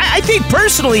successful? Because I think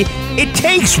personally, it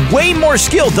takes way more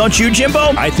skill, don't you,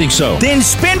 Jimbo? I think so. Than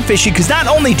spin fishing, because not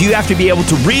only do you have to be able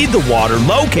to read the water,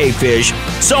 locate fish,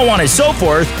 so on and so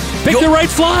forth. Pick the right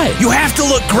fly. You have to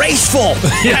look graceful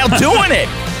while doing it.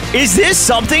 Is this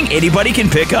something anybody can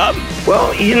pick up?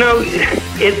 Well,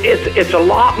 it's a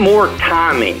lot more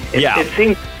timing. It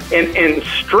seems, and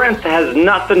strength has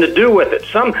nothing to do with it.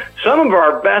 Some of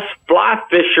our best fly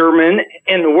fishermen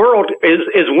in the world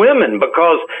is women,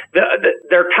 because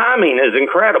their timing is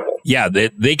incredible. Yeah,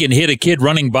 they can hit a kid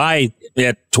running by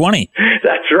at 20.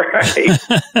 That's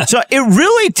right. So it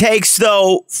really takes,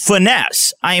 though,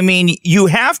 finesse. You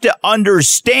have to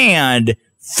understand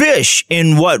fish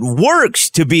and what works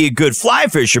to be a good fly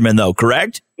fisherman, though,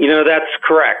 correct? That's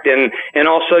correct. And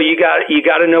also you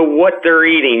got to know what they're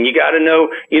eating. You got to know,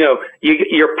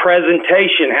 your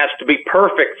presentation has to be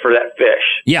perfect for that fish.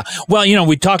 Yeah. Well,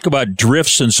 we talk about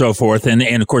drifts and so forth, and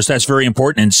of course that's very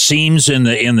important, and seams in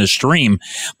the stream.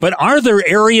 But are there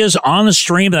areas on the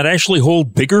stream that actually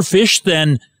hold bigger fish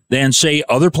than say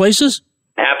other places?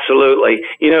 Absolutely.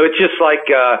 It's just like,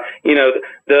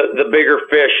 the bigger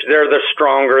fish, they're the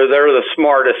stronger, they're the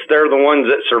smartest, they're the ones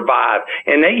that survive.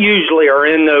 And they usually are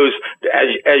in those,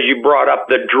 as you brought up,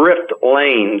 the drift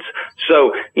lanes.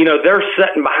 So, they're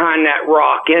sitting behind that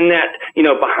rock, in that,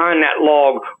 behind that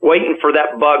log, waiting for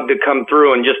that bug to come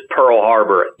through and just Pearl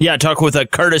Harbor it. Yeah, talk with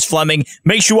Curtis Fleming.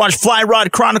 Make sure you watch Fly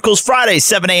Rod Chronicles Friday,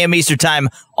 7 a.m. Eastern Time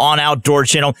on Outdoor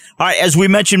Channel. All right, as we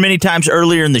mentioned many times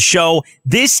earlier in the show,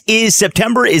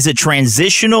 September is a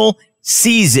transitional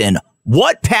season.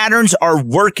 What patterns are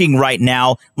working right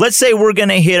now? Let's say we're going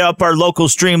to hit up our local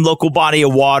stream, local body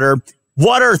of water.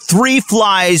 What are 3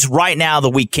 flies right now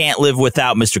that we can't live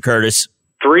without, Mr. Curtis?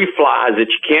 3 flies that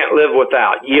you can't live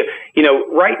without.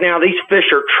 Right now these fish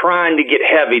are trying to get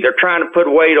heavy. They're trying to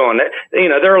put weight on it.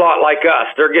 They're a lot like us.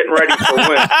 They're getting ready for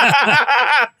winter.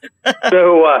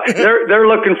 So they're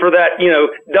looking for that,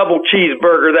 double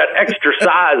cheeseburger, that extra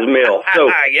size meal.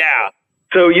 So yeah.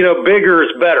 So, bigger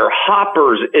is better.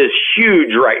 Hoppers is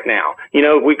huge right now.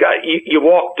 We've got, you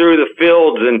walk through the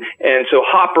fields, and so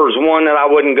hopper's one that I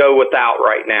wouldn't go without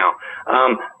right now.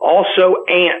 Also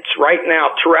ants. Right now,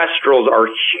 terrestrials are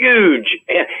huge,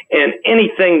 and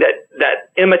anything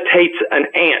that imitates an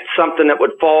ant, something that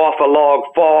would fall off a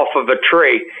log, fall off of a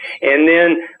tree. And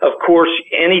then, of course,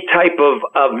 any type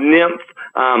of nymph.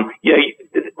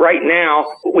 Right now,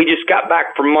 we just got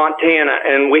back from Montana,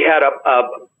 and we had a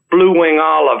blue wing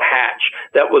olive hatch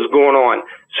that was going on.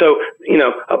 So,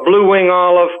 a blue wing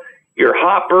olive, your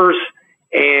hoppers,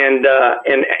 and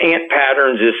ant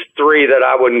patterns is 3 that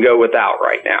I wouldn't go without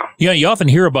right now. Yeah, you often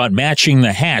hear about matching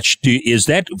the hatch. Is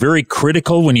that very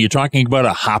critical when you're talking about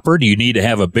a hopper? Do you need to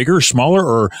have a bigger,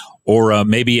 smaller, or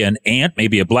maybe an ant,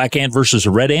 maybe a black ant versus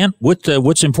a red ant?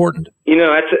 What's important?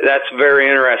 That's very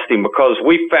interesting, because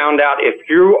we found out if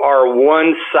you are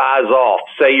one size off,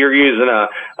 say you're using a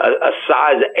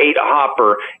size 8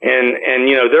 hopper, and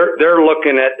they're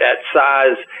looking at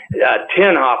size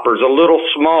 10 hoppers, a little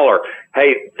smaller.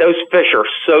 Hey, those fish are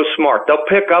so smart. They'll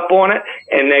pick up on it,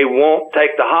 and they won't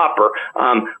take the hopper.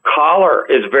 Collar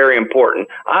is very important.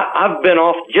 I've been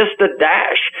off just a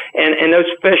dash, and those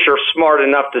fish are smart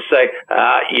enough to say,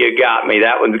 you got me.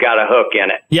 That one's got a hook in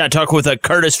it. Yeah, talk with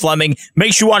Curtis Fleming.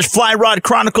 Make sure you watch Fly Rod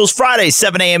Chronicles Fridays,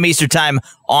 7 a.m. Eastern Time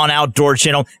on Outdoor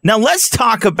Channel. Now, let's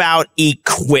talk about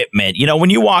equipment. When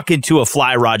you walk into a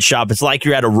fly rod shop, it's like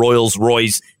you're at a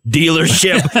Rolls-Royce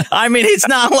dealership. I mean, it's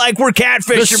not like we're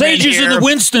catfishing. The Sages and the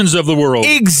Winstons of the world.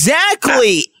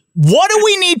 Exactly. What do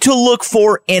we need to look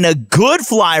for in a good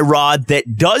fly rod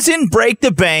that doesn't break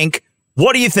the bank?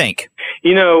 What do you think?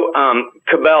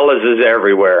 Cabela's is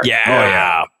everywhere. Yeah. Oh,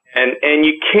 yeah. And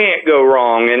you can't go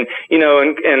wrong. And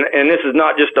this is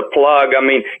not just a plug. I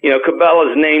mean,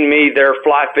 Cabela's named me their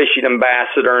fly fishing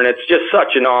ambassador, and it's just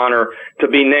such an honor to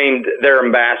be named their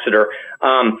ambassador.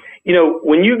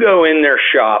 When you go in their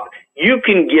shop, you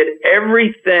can get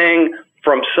everything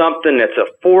from something that's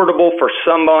affordable for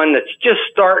someone that's just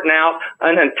starting out,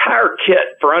 an entire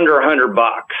kit for under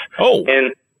 $100. Oh.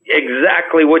 And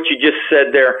exactly what you just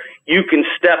said there. You can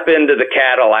step into the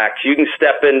Cadillacs. You can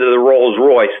step into the Rolls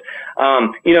Royce.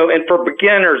 And for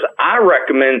beginners, I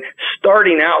recommend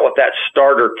starting out with that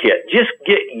starter kit. Just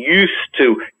get used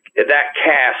to that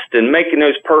cast and making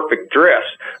those perfect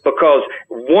drifts, because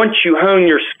once you hone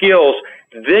your skills,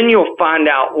 then you'll find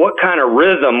out what kind of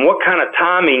rhythm, what kind of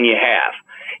timing you have.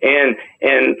 And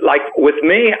like with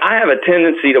me, I have a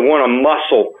tendency to want to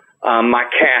muscle my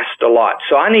cast a lot.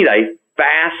 So I need a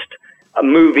fast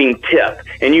moving tip,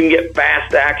 and you can get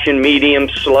fast action, medium,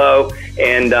 slow,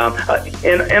 and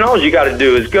all you got to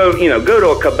do is go to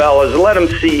a Cabela's, let them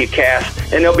see you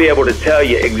cast, and they'll be able to tell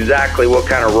you exactly what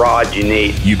kind of rod you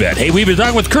need. You bet. Hey, we've been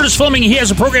talking with Curtis Fleming. He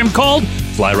has a program called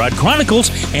Fly Rod Chronicles,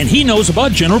 and he knows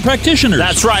about general practitioners.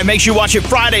 That's right. Make sure you watch it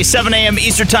Friday, 7 a.m.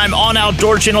 Eastern Time on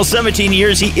Outdoor Channel. 17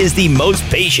 years. He is the most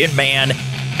patient man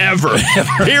ever.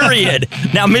 Period.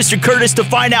 Now, Mr. Curtis, to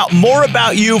find out more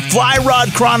about you, Fly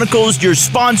Rod Chronicles, your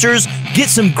sponsors, get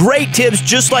some great tips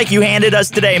just like you handed us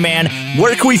today, man.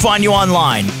 Where can we find you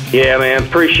online? Yeah, man.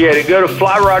 Appreciate it. Go to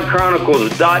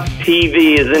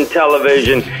flyrodchronicles.tv as in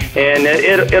television, and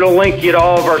it'll link you to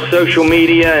all of our social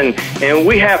media, and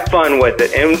we have fun with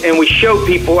it. And we show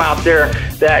people out there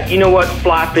that,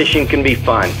 fly fishing can be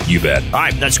fun. You bet. All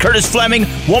right, that's Curtis Fleming.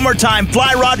 One more time,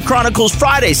 Fly Rod Chronicles,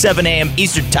 Friday, 7 a.m.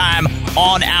 Eastern Time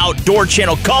on Outdoor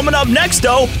Channel. Coming up next,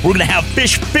 though, we're going to have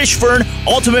Fish Fern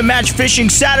Ultimate Match Fishing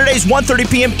Saturdays, 1:30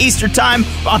 p.m. Eastern Time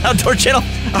on Outdoor Channel.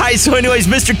 All right, so anyways,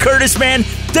 Mr. Curtis, man,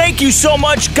 thank you so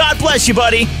much. God bless you,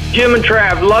 buddy. Jim and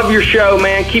Trav, love your show,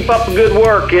 man. Keep up the good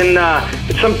work, and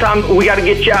sometime we got to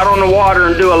get you out on the water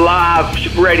and do a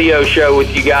live radio show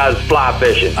with you guys fly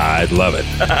fishing. I'd love it.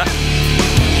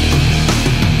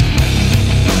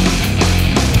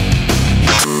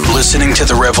 Listening to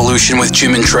The Revolution with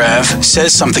Jim and Trav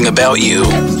says something about you.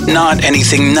 Not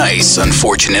anything nice,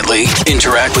 unfortunately.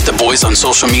 Interact with the boys on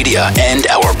social media and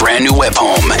our brand new web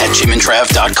home at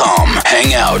jimandtrav.com.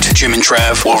 Hang out. Jim and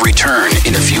Trav will return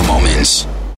in a few moments.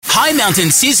 High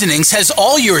Mountain Seasonings has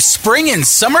all your spring and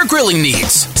summer grilling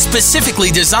needs.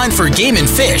 Specifically designed for game and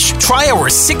fish, try our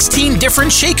 16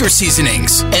 different shaker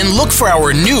seasonings and look for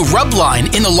our new rub line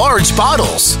in the large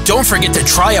bottles. Don't forget to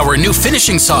try our new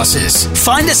finishing sauces.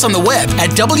 Find us on the web at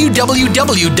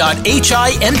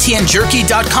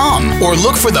www.himtnjerky.com or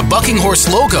look for the Bucking Horse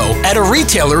logo at a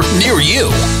retailer near you.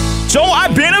 So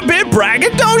I've been a bit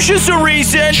braggadocious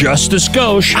recent. Just a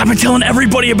skosh. I've been telling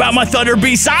everybody about my Thunder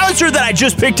B silencer that I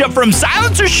just picked up from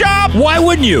Silencer Shop. Why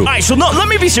wouldn't you? All right, so let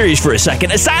me be serious for a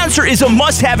second. A silencer is a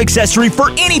must-have accessory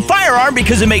for any firearm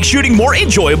because it makes shooting more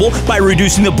enjoyable by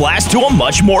reducing the blast to a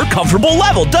much more comfortable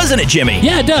level, doesn't it, Jimmy?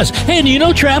 Yeah, it does. Hey, and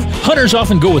Trav, hunters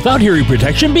often go without hearing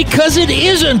protection because it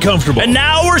is uncomfortable. And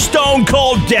now we're stone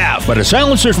cold deaf. But a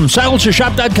silencer from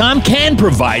silencershop.com can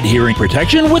provide hearing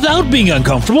protection without being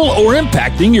uncomfortable or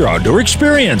impacting your outdoor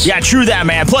experience. Yeah, true that,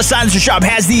 man. Plus, Silencer Shop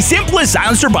has the simplest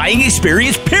silencer buying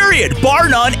experience, period. Bar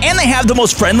none, and they have the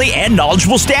most friendly and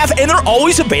knowledgeable staff, and they're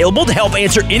always available to help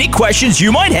answer any questions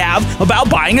you might have about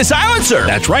buying a silencer.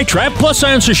 That's right, Trav. Plus,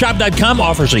 SilencerShop.com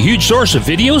offers a huge source of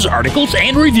videos, articles,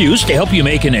 and reviews to help you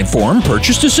make an informed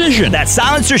purchase decision. That's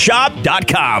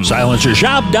SilencerShop.com.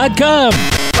 SilencerShop.com.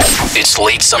 It's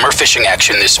late summer fishing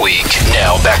action this week.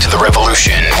 Now back to the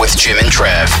revolution with Jim and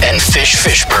Trav and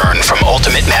Fishburn from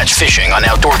Ultimate Match Fishing on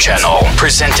Outdoor Channel.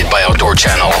 Presented by Outdoor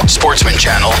Channel, Sportsman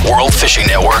Channel, World Fishing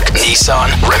Network,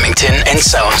 Nissan, Remington, and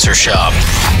Silencer Shop.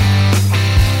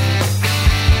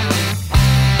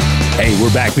 Hey,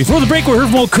 we're back. Before the break, we heard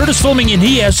from old Curtis filming, and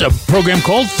he has a program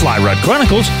called Fly Rod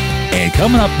Chronicles. And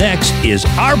coming up next is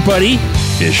our buddy,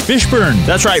 Fishburn.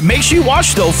 That's right. Make sure you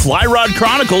watch, though, Fly Rod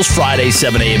Chronicles, Friday,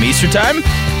 7 a.m. Eastern Time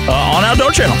on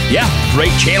Outdoor Channel. Yeah,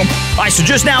 great channel. All right, so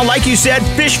just now, like you said,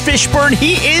 Fishburn,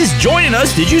 he is joining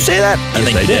us. Did you say that? Yes, I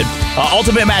think I did.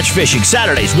 Ultimate Match Fishing,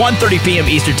 Saturdays, 1:30 p.m.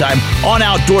 Eastern Time on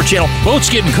Outdoor Channel. Boats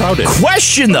getting crowded.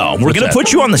 Question, though. We're going to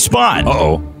put you on the spot.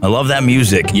 Uh-oh. I love that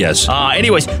music. Yes.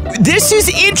 Anyways, this is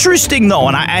interesting, though,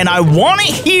 and I want to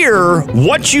hear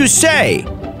what you say.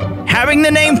 Having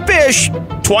the name fish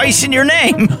twice in your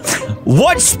name,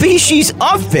 what species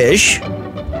of fish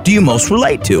do you most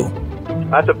relate to?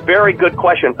 That's a very good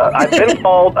question. I've been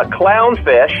called a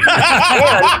clownfish,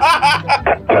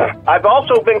 and I've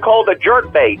also been called a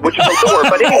jerkbait, which is a lure.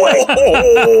 But anyway,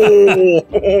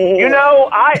 you know,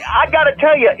 I got to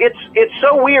tell you, it's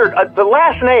so weird. The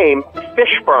last name,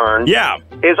 Fishburn,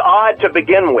 is odd to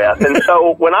begin with. And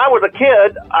so when I was a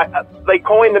kid, they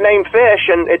coined the name Fish,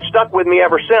 and it stuck with me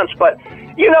ever since. But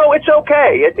you know, it's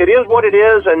okay. It is what it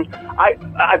is, and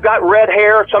I've got red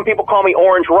hair. Some people call me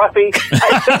Orange Ruffy.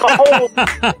 It's a whole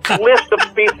list of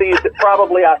species that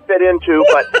probably I fit into,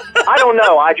 but I don't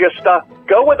know. I just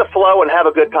go with the flow and have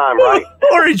a good time, right?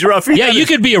 Orange Ruffy. Yeah, you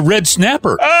could be a red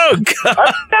snapper. Oh, God.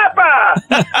 A snapper!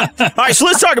 All right, so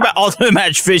let's talk about Ultimate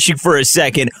Match Fishing for a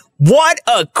second. What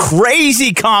a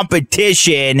crazy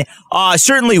competition.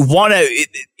 Certainly one of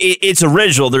it's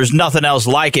original. There's nothing else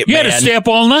like it, man. You had to stay up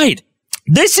all night.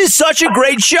 This is such a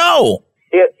great show.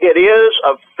 It is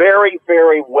a very,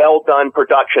 very well done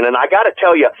production. And I got to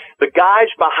tell you, the guys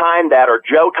behind that are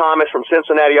Joe Thomas from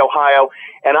Cincinnati, Ohio,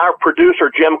 and our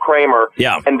producer, Jim Kramer.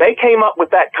 Yeah. And they came up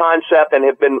with that concept and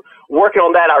have been working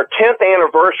on that. Our 10th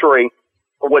anniversary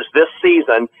was this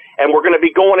season, and we're going to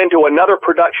be going into another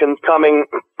production coming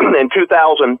in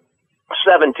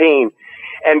 2017.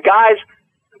 And guys,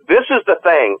 this is the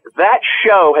thing. That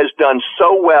show has done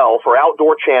so well for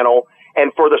Outdoor Channel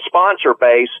and for the sponsor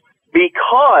base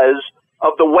because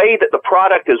of the way that the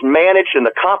product is managed and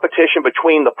the competition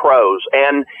between the pros.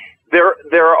 And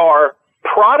there are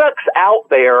products out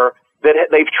there that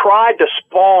they've tried to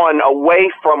spawn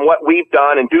away from what we've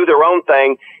done and do their own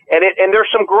thing. And there's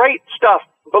some great stuff.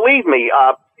 Believe me,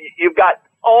 you've got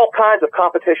all kinds of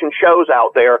competition shows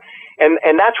out there, and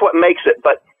that's what makes it.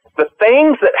 But the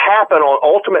things that happen on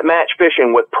Ultimate Match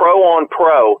Fishing with pro on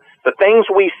pro, the things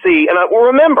we see, and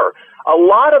remember, a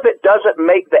lot of it doesn't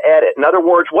make the edit. In other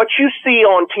words, what you see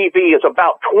on TV is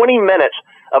about 20 minutes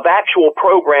of actual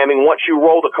programming once you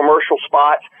roll the commercial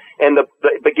spots and the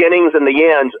beginnings and the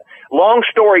ends. Long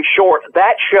story short,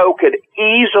 that show could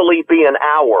easily be an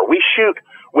hour. We shoot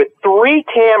with 3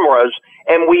 cameras,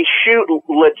 and we shoot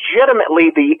legitimately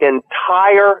the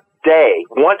entire day.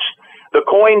 Once the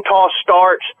coin toss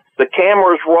starts, the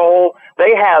cameras roll.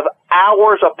 They have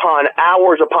hours upon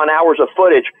hours upon hours of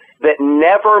footage that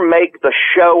never make the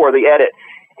show or the edit.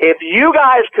 If you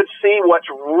guys could see what's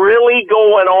really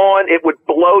going on, it would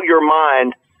blow your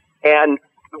mind. And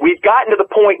we've gotten to the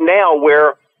point now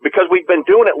where, because we've been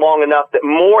doing it long enough, that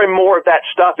more and more of that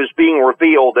stuff is being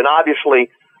revealed. And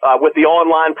obviously, with the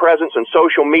online presence and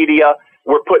social media,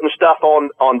 we're putting stuff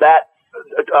on that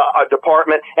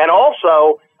department. And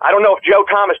also, I don't know if Joe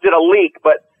Thomas did a leak,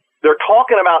 but they're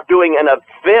talking about doing an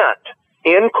event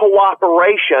in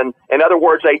cooperation, in other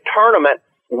words, a tournament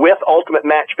with Ultimate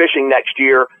Match Fishing next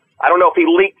year. I don't know if he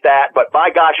leaked that, but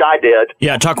by gosh, I did.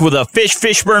 Yeah, talk with a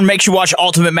Fishburn. Make sure you watch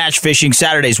Ultimate Match Fishing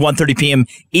Saturdays, 1:30 p.m.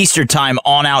 Eastern Time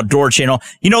on Outdoor Channel.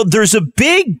 You know, there's a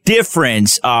big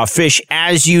difference, Fish,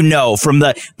 as you know, from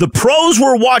the pros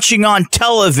we're watching on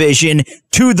television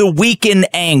to the weekend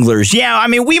anglers. Yeah, I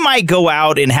mean, we might go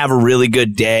out and have a really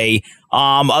good day.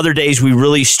 Other days we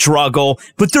really struggle,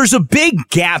 but there's a big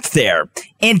gap there.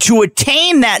 And to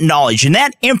attain that knowledge and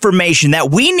that information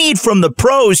that we need from the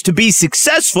pros to be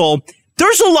successful,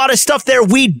 there's a lot of stuff there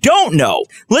we don't know.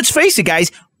 Let's face it,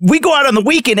 guys. We go out on the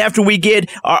weekend after we get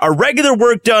our regular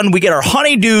work done. We get our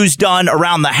honeydews done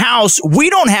around the house. We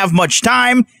don't have much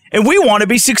time. and we want to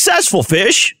be successful,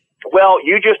 Fish. Well,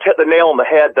 you just hit the nail on the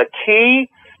head. The key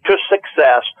to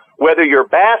success, whether you're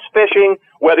bass fishing,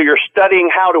 whether you're studying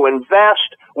how to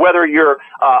invest, whether you're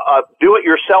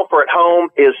do-it-yourselfer at home,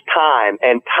 is time.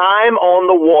 And time on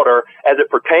the water, as it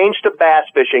pertains to bass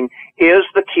fishing, is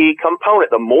the key component.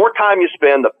 The more time you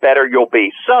spend, the better you'll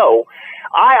be. So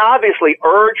I obviously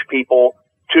urge people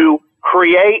to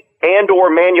create and or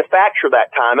manufacture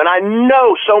that time. And I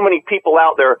know so many people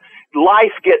out there,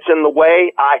 life gets in the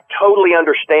way. I totally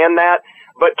understand that.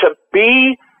 But to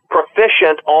be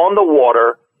proficient on the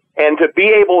water and to be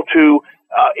able to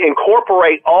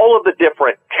incorporate all of the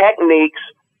different techniques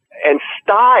and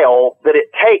style that it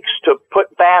takes to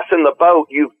put bass in the boat,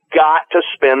 you've got to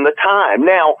spend the time.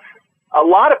 Now, a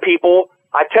lot of people,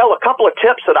 I tell a couple of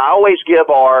tips that I always give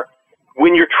are,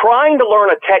 when you're trying to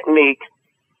learn a technique,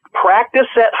 practice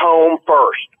at home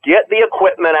first. Get the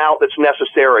equipment out that's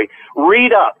necessary.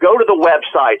 Read up. Go to the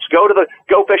websites. Go to the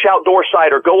Go Fish Outdoor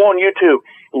site or go on YouTube.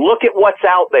 Look at what's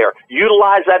out there.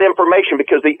 Utilize that information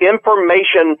because the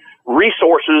information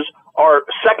resources are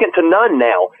second to none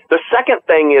now. The second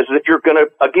thing is that you're going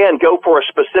to, again, go for a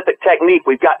specific technique.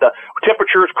 We've got the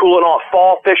temperatures cooling off.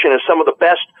 Fall fishing is some of the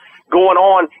best going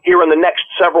on here in the next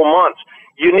several months.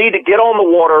 You need to get on the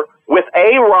water with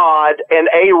a rod and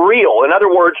a reel. In other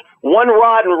words, one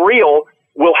rod and reel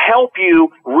will help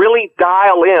you really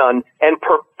dial in and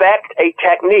perfect a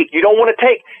technique. You don't want to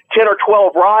take 10 or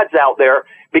 12 rods out there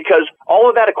because all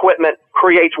of that equipment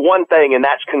creates one thing, and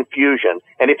that's confusion.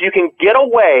 And if you can get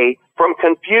away from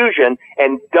confusion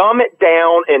and dumb it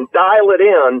down and dial it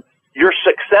in, your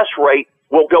success rate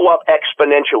will go up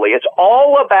exponentially. It's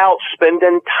all about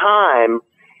spending time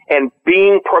and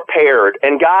being prepared.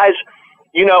 And guys,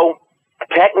 you know,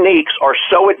 techniques are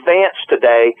so advanced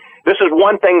today. This is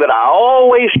one thing that I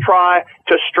always try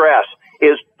to stress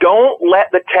is don't let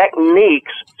the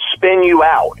techniques spin you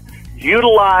out.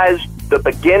 Utilize the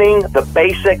beginning, the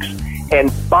basics, and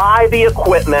buy the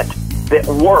equipment that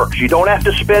works. You don't have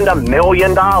to spend $1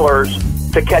 million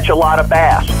to catch a lot of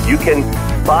bass. You can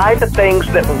buy the things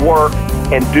that work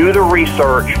and do the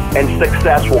research, and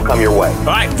success will come your way. All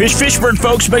right, Fish Fishburne,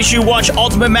 folks. Make sure you watch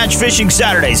Ultimate Match Fishing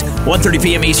Saturdays, 1:30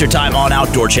 p.m. Eastern Time on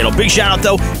Outdoor Channel. Big shout out,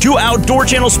 though, to Outdoor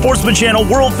Channel, Sportsman Channel,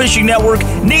 World Fishing Network,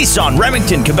 Nissan,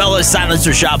 Remington, Cabela's,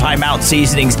 Silencer Shop, High Mountain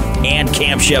Seasonings, and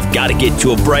Camp Chef. Got to get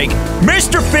to a break.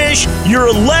 Mr. Fish, you're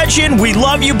a legend. We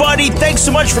love you, buddy. Thanks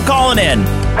so much for calling in.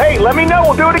 Hey, let me know.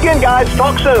 We'll do it again, guys.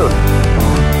 Talk soon.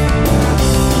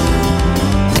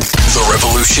 The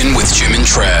Revolution with Jim and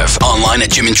Trav. Online at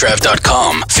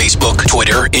jimandtrav.com. Facebook,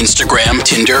 Twitter, Instagram,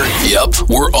 Tinder. Yep,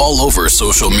 we're all over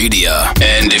social media.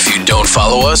 And if you don't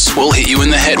follow us, we'll hit you in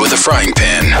the head with a frying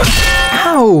pan.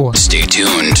 Ow! Stay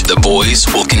tuned. The boys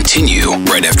will continue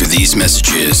right after these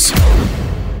messages.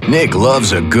 Nick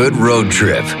loves a good road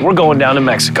trip. We're going down to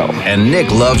Mexico. And Nick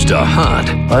loves to hunt.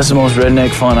 Well, that's the most redneck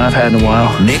fun I've had in a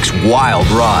while. Nick's Wild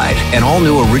Ride, an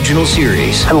all-new original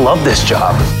series. I love this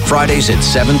job. Fridays at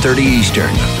 7:30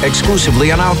 Eastern,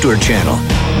 exclusively on Outdoor Channel.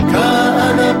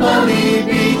 Kaanapali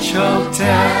Beach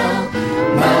Hotel,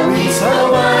 Maui's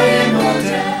Hawaiian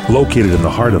Hotel. Located in the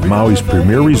heart of Maui's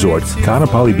premier resort,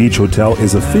 Kaanapali Beach Hotel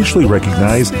is officially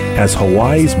recognized as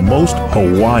Hawaii's most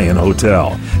Hawaiian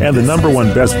hotel and the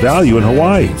 #1 best value in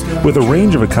Hawaii. With a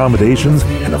range of accommodations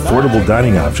and affordable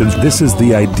dining options, this is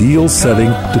the ideal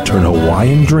setting to turn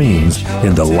Hawaiian dreams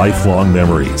into lifelong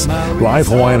memories. Live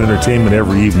Hawaiian entertainment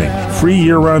every evening, free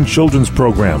year-round children's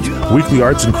programs, weekly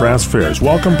arts and crafts fairs,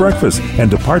 welcome breakfast, and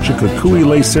departure kukui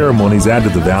lei ceremonies add to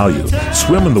the value.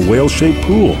 Swim in the whale-shaped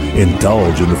pool,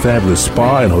 indulge in the fabulous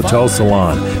spa and hotel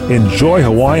salon. Enjoy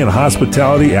Hawaiian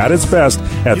hospitality at its best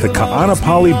at the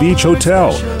Kaanapali Beach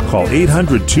Hotel. Call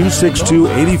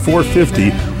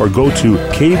 800-262-8450 or go to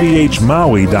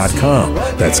kbhmaui.com.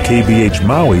 That's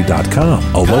kbhmaui.com.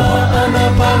 Aloha.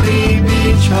 Kaanapali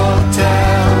Beach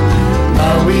Hotel,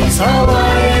 Maui's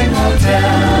Hawaiian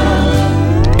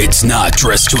Hotel. It's not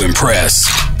dressed to impress.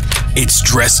 It's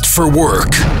dressed for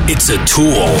work. It's a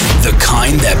tool, the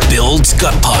kind that builds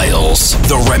gut piles.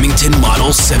 The Remington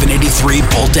Model 783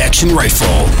 bolt-action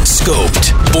rifle.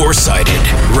 Scoped, bore-sighted,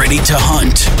 ready to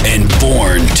hunt, and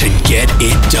born to get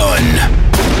it done.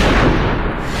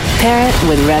 Pair it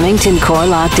with Remington Core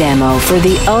Locked Ammo for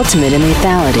the ultimate in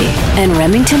lethality and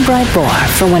Remington Bright Bore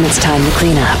for when it's time to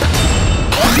clean up.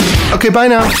 Okay, bye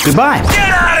now. Goodbye. Get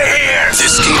out of here!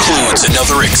 This concludes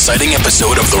another exciting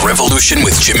episode of The Revolution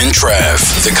with Jim and Trav.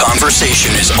 The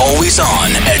conversation is always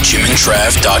on at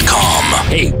jimandtrav.com.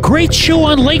 Hey, great show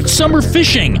on late summer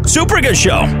fishing. Super good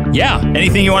show. Yeah.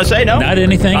 Anything you want to say? No? Not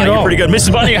anything at You're all. pretty good.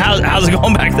 Mrs. Bunny, how's it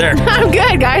going back there? I'm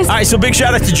good, guys. All right, so big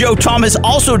shout out to Joe Thomas,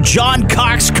 also John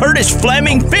Cox, Curtis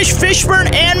Fleming, Fish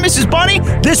Fishburne, and Mrs. Bunny.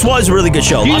 This was a really good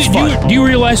show. Lots of fun. Do you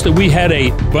realize that we had a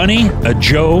Bunny, a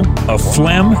Joe, a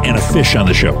Flem, and a Fish on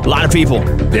the show? A lot of people.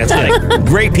 That's it.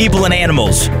 Great people and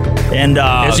animals. And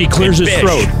as he clears his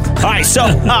throat. All right, so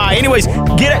anyways, do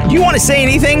you want to say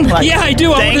anything? Yeah, I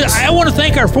do. I want to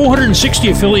thank our 460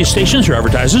 affiliate stations, our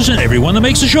advertisers, and everyone that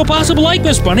makes the show possible, like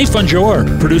Miss Bunny, Fun Joe, our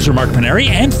producer Mark Paneri,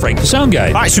 and Frank the Sound Guy.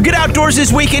 All right, so get outdoors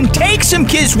this weekend. Take some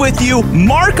kids with you.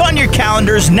 Mark on your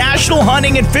calendars National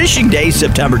Hunting and Fishing Day,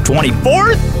 September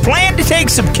 24th. Plan to take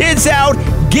some kids out.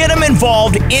 Get them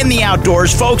involved in the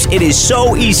outdoors, folks. It is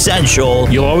so essential.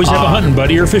 You'll always have a hunting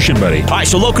buddy or fishing buddy. All right,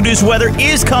 so local news weather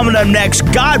is coming up next.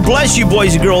 God bless you,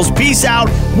 boys and girls. Peace out.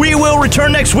 We will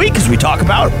return next week as we talk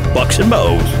about bucks and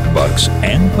bows. Bucks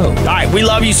and bows. All right, we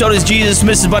love you. So does Jesus.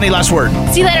 Mrs. Bunny, last word.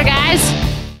 See you later, guys.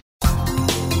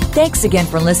 Thanks again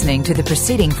for listening to the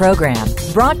preceding program,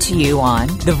 brought to you on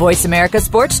the Voice America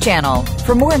Sports Channel.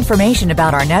 For more information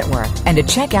about our network and to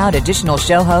check out additional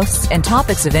show hosts and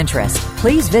topics of interest,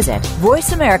 please visit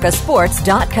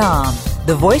voiceamericasports.com.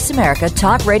 The Voice America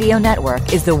Talk Radio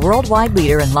Network is the worldwide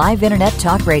leader in live Internet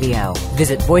talk radio.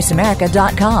 Visit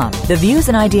voiceamerica.com. The views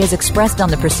and ideas expressed on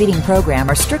the preceding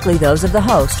program are strictly those of the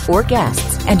host or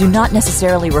guests and do not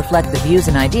necessarily reflect the views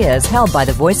and ideas held by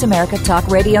the Voice America Talk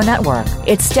Radio Network,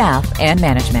 its staff, and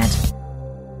management.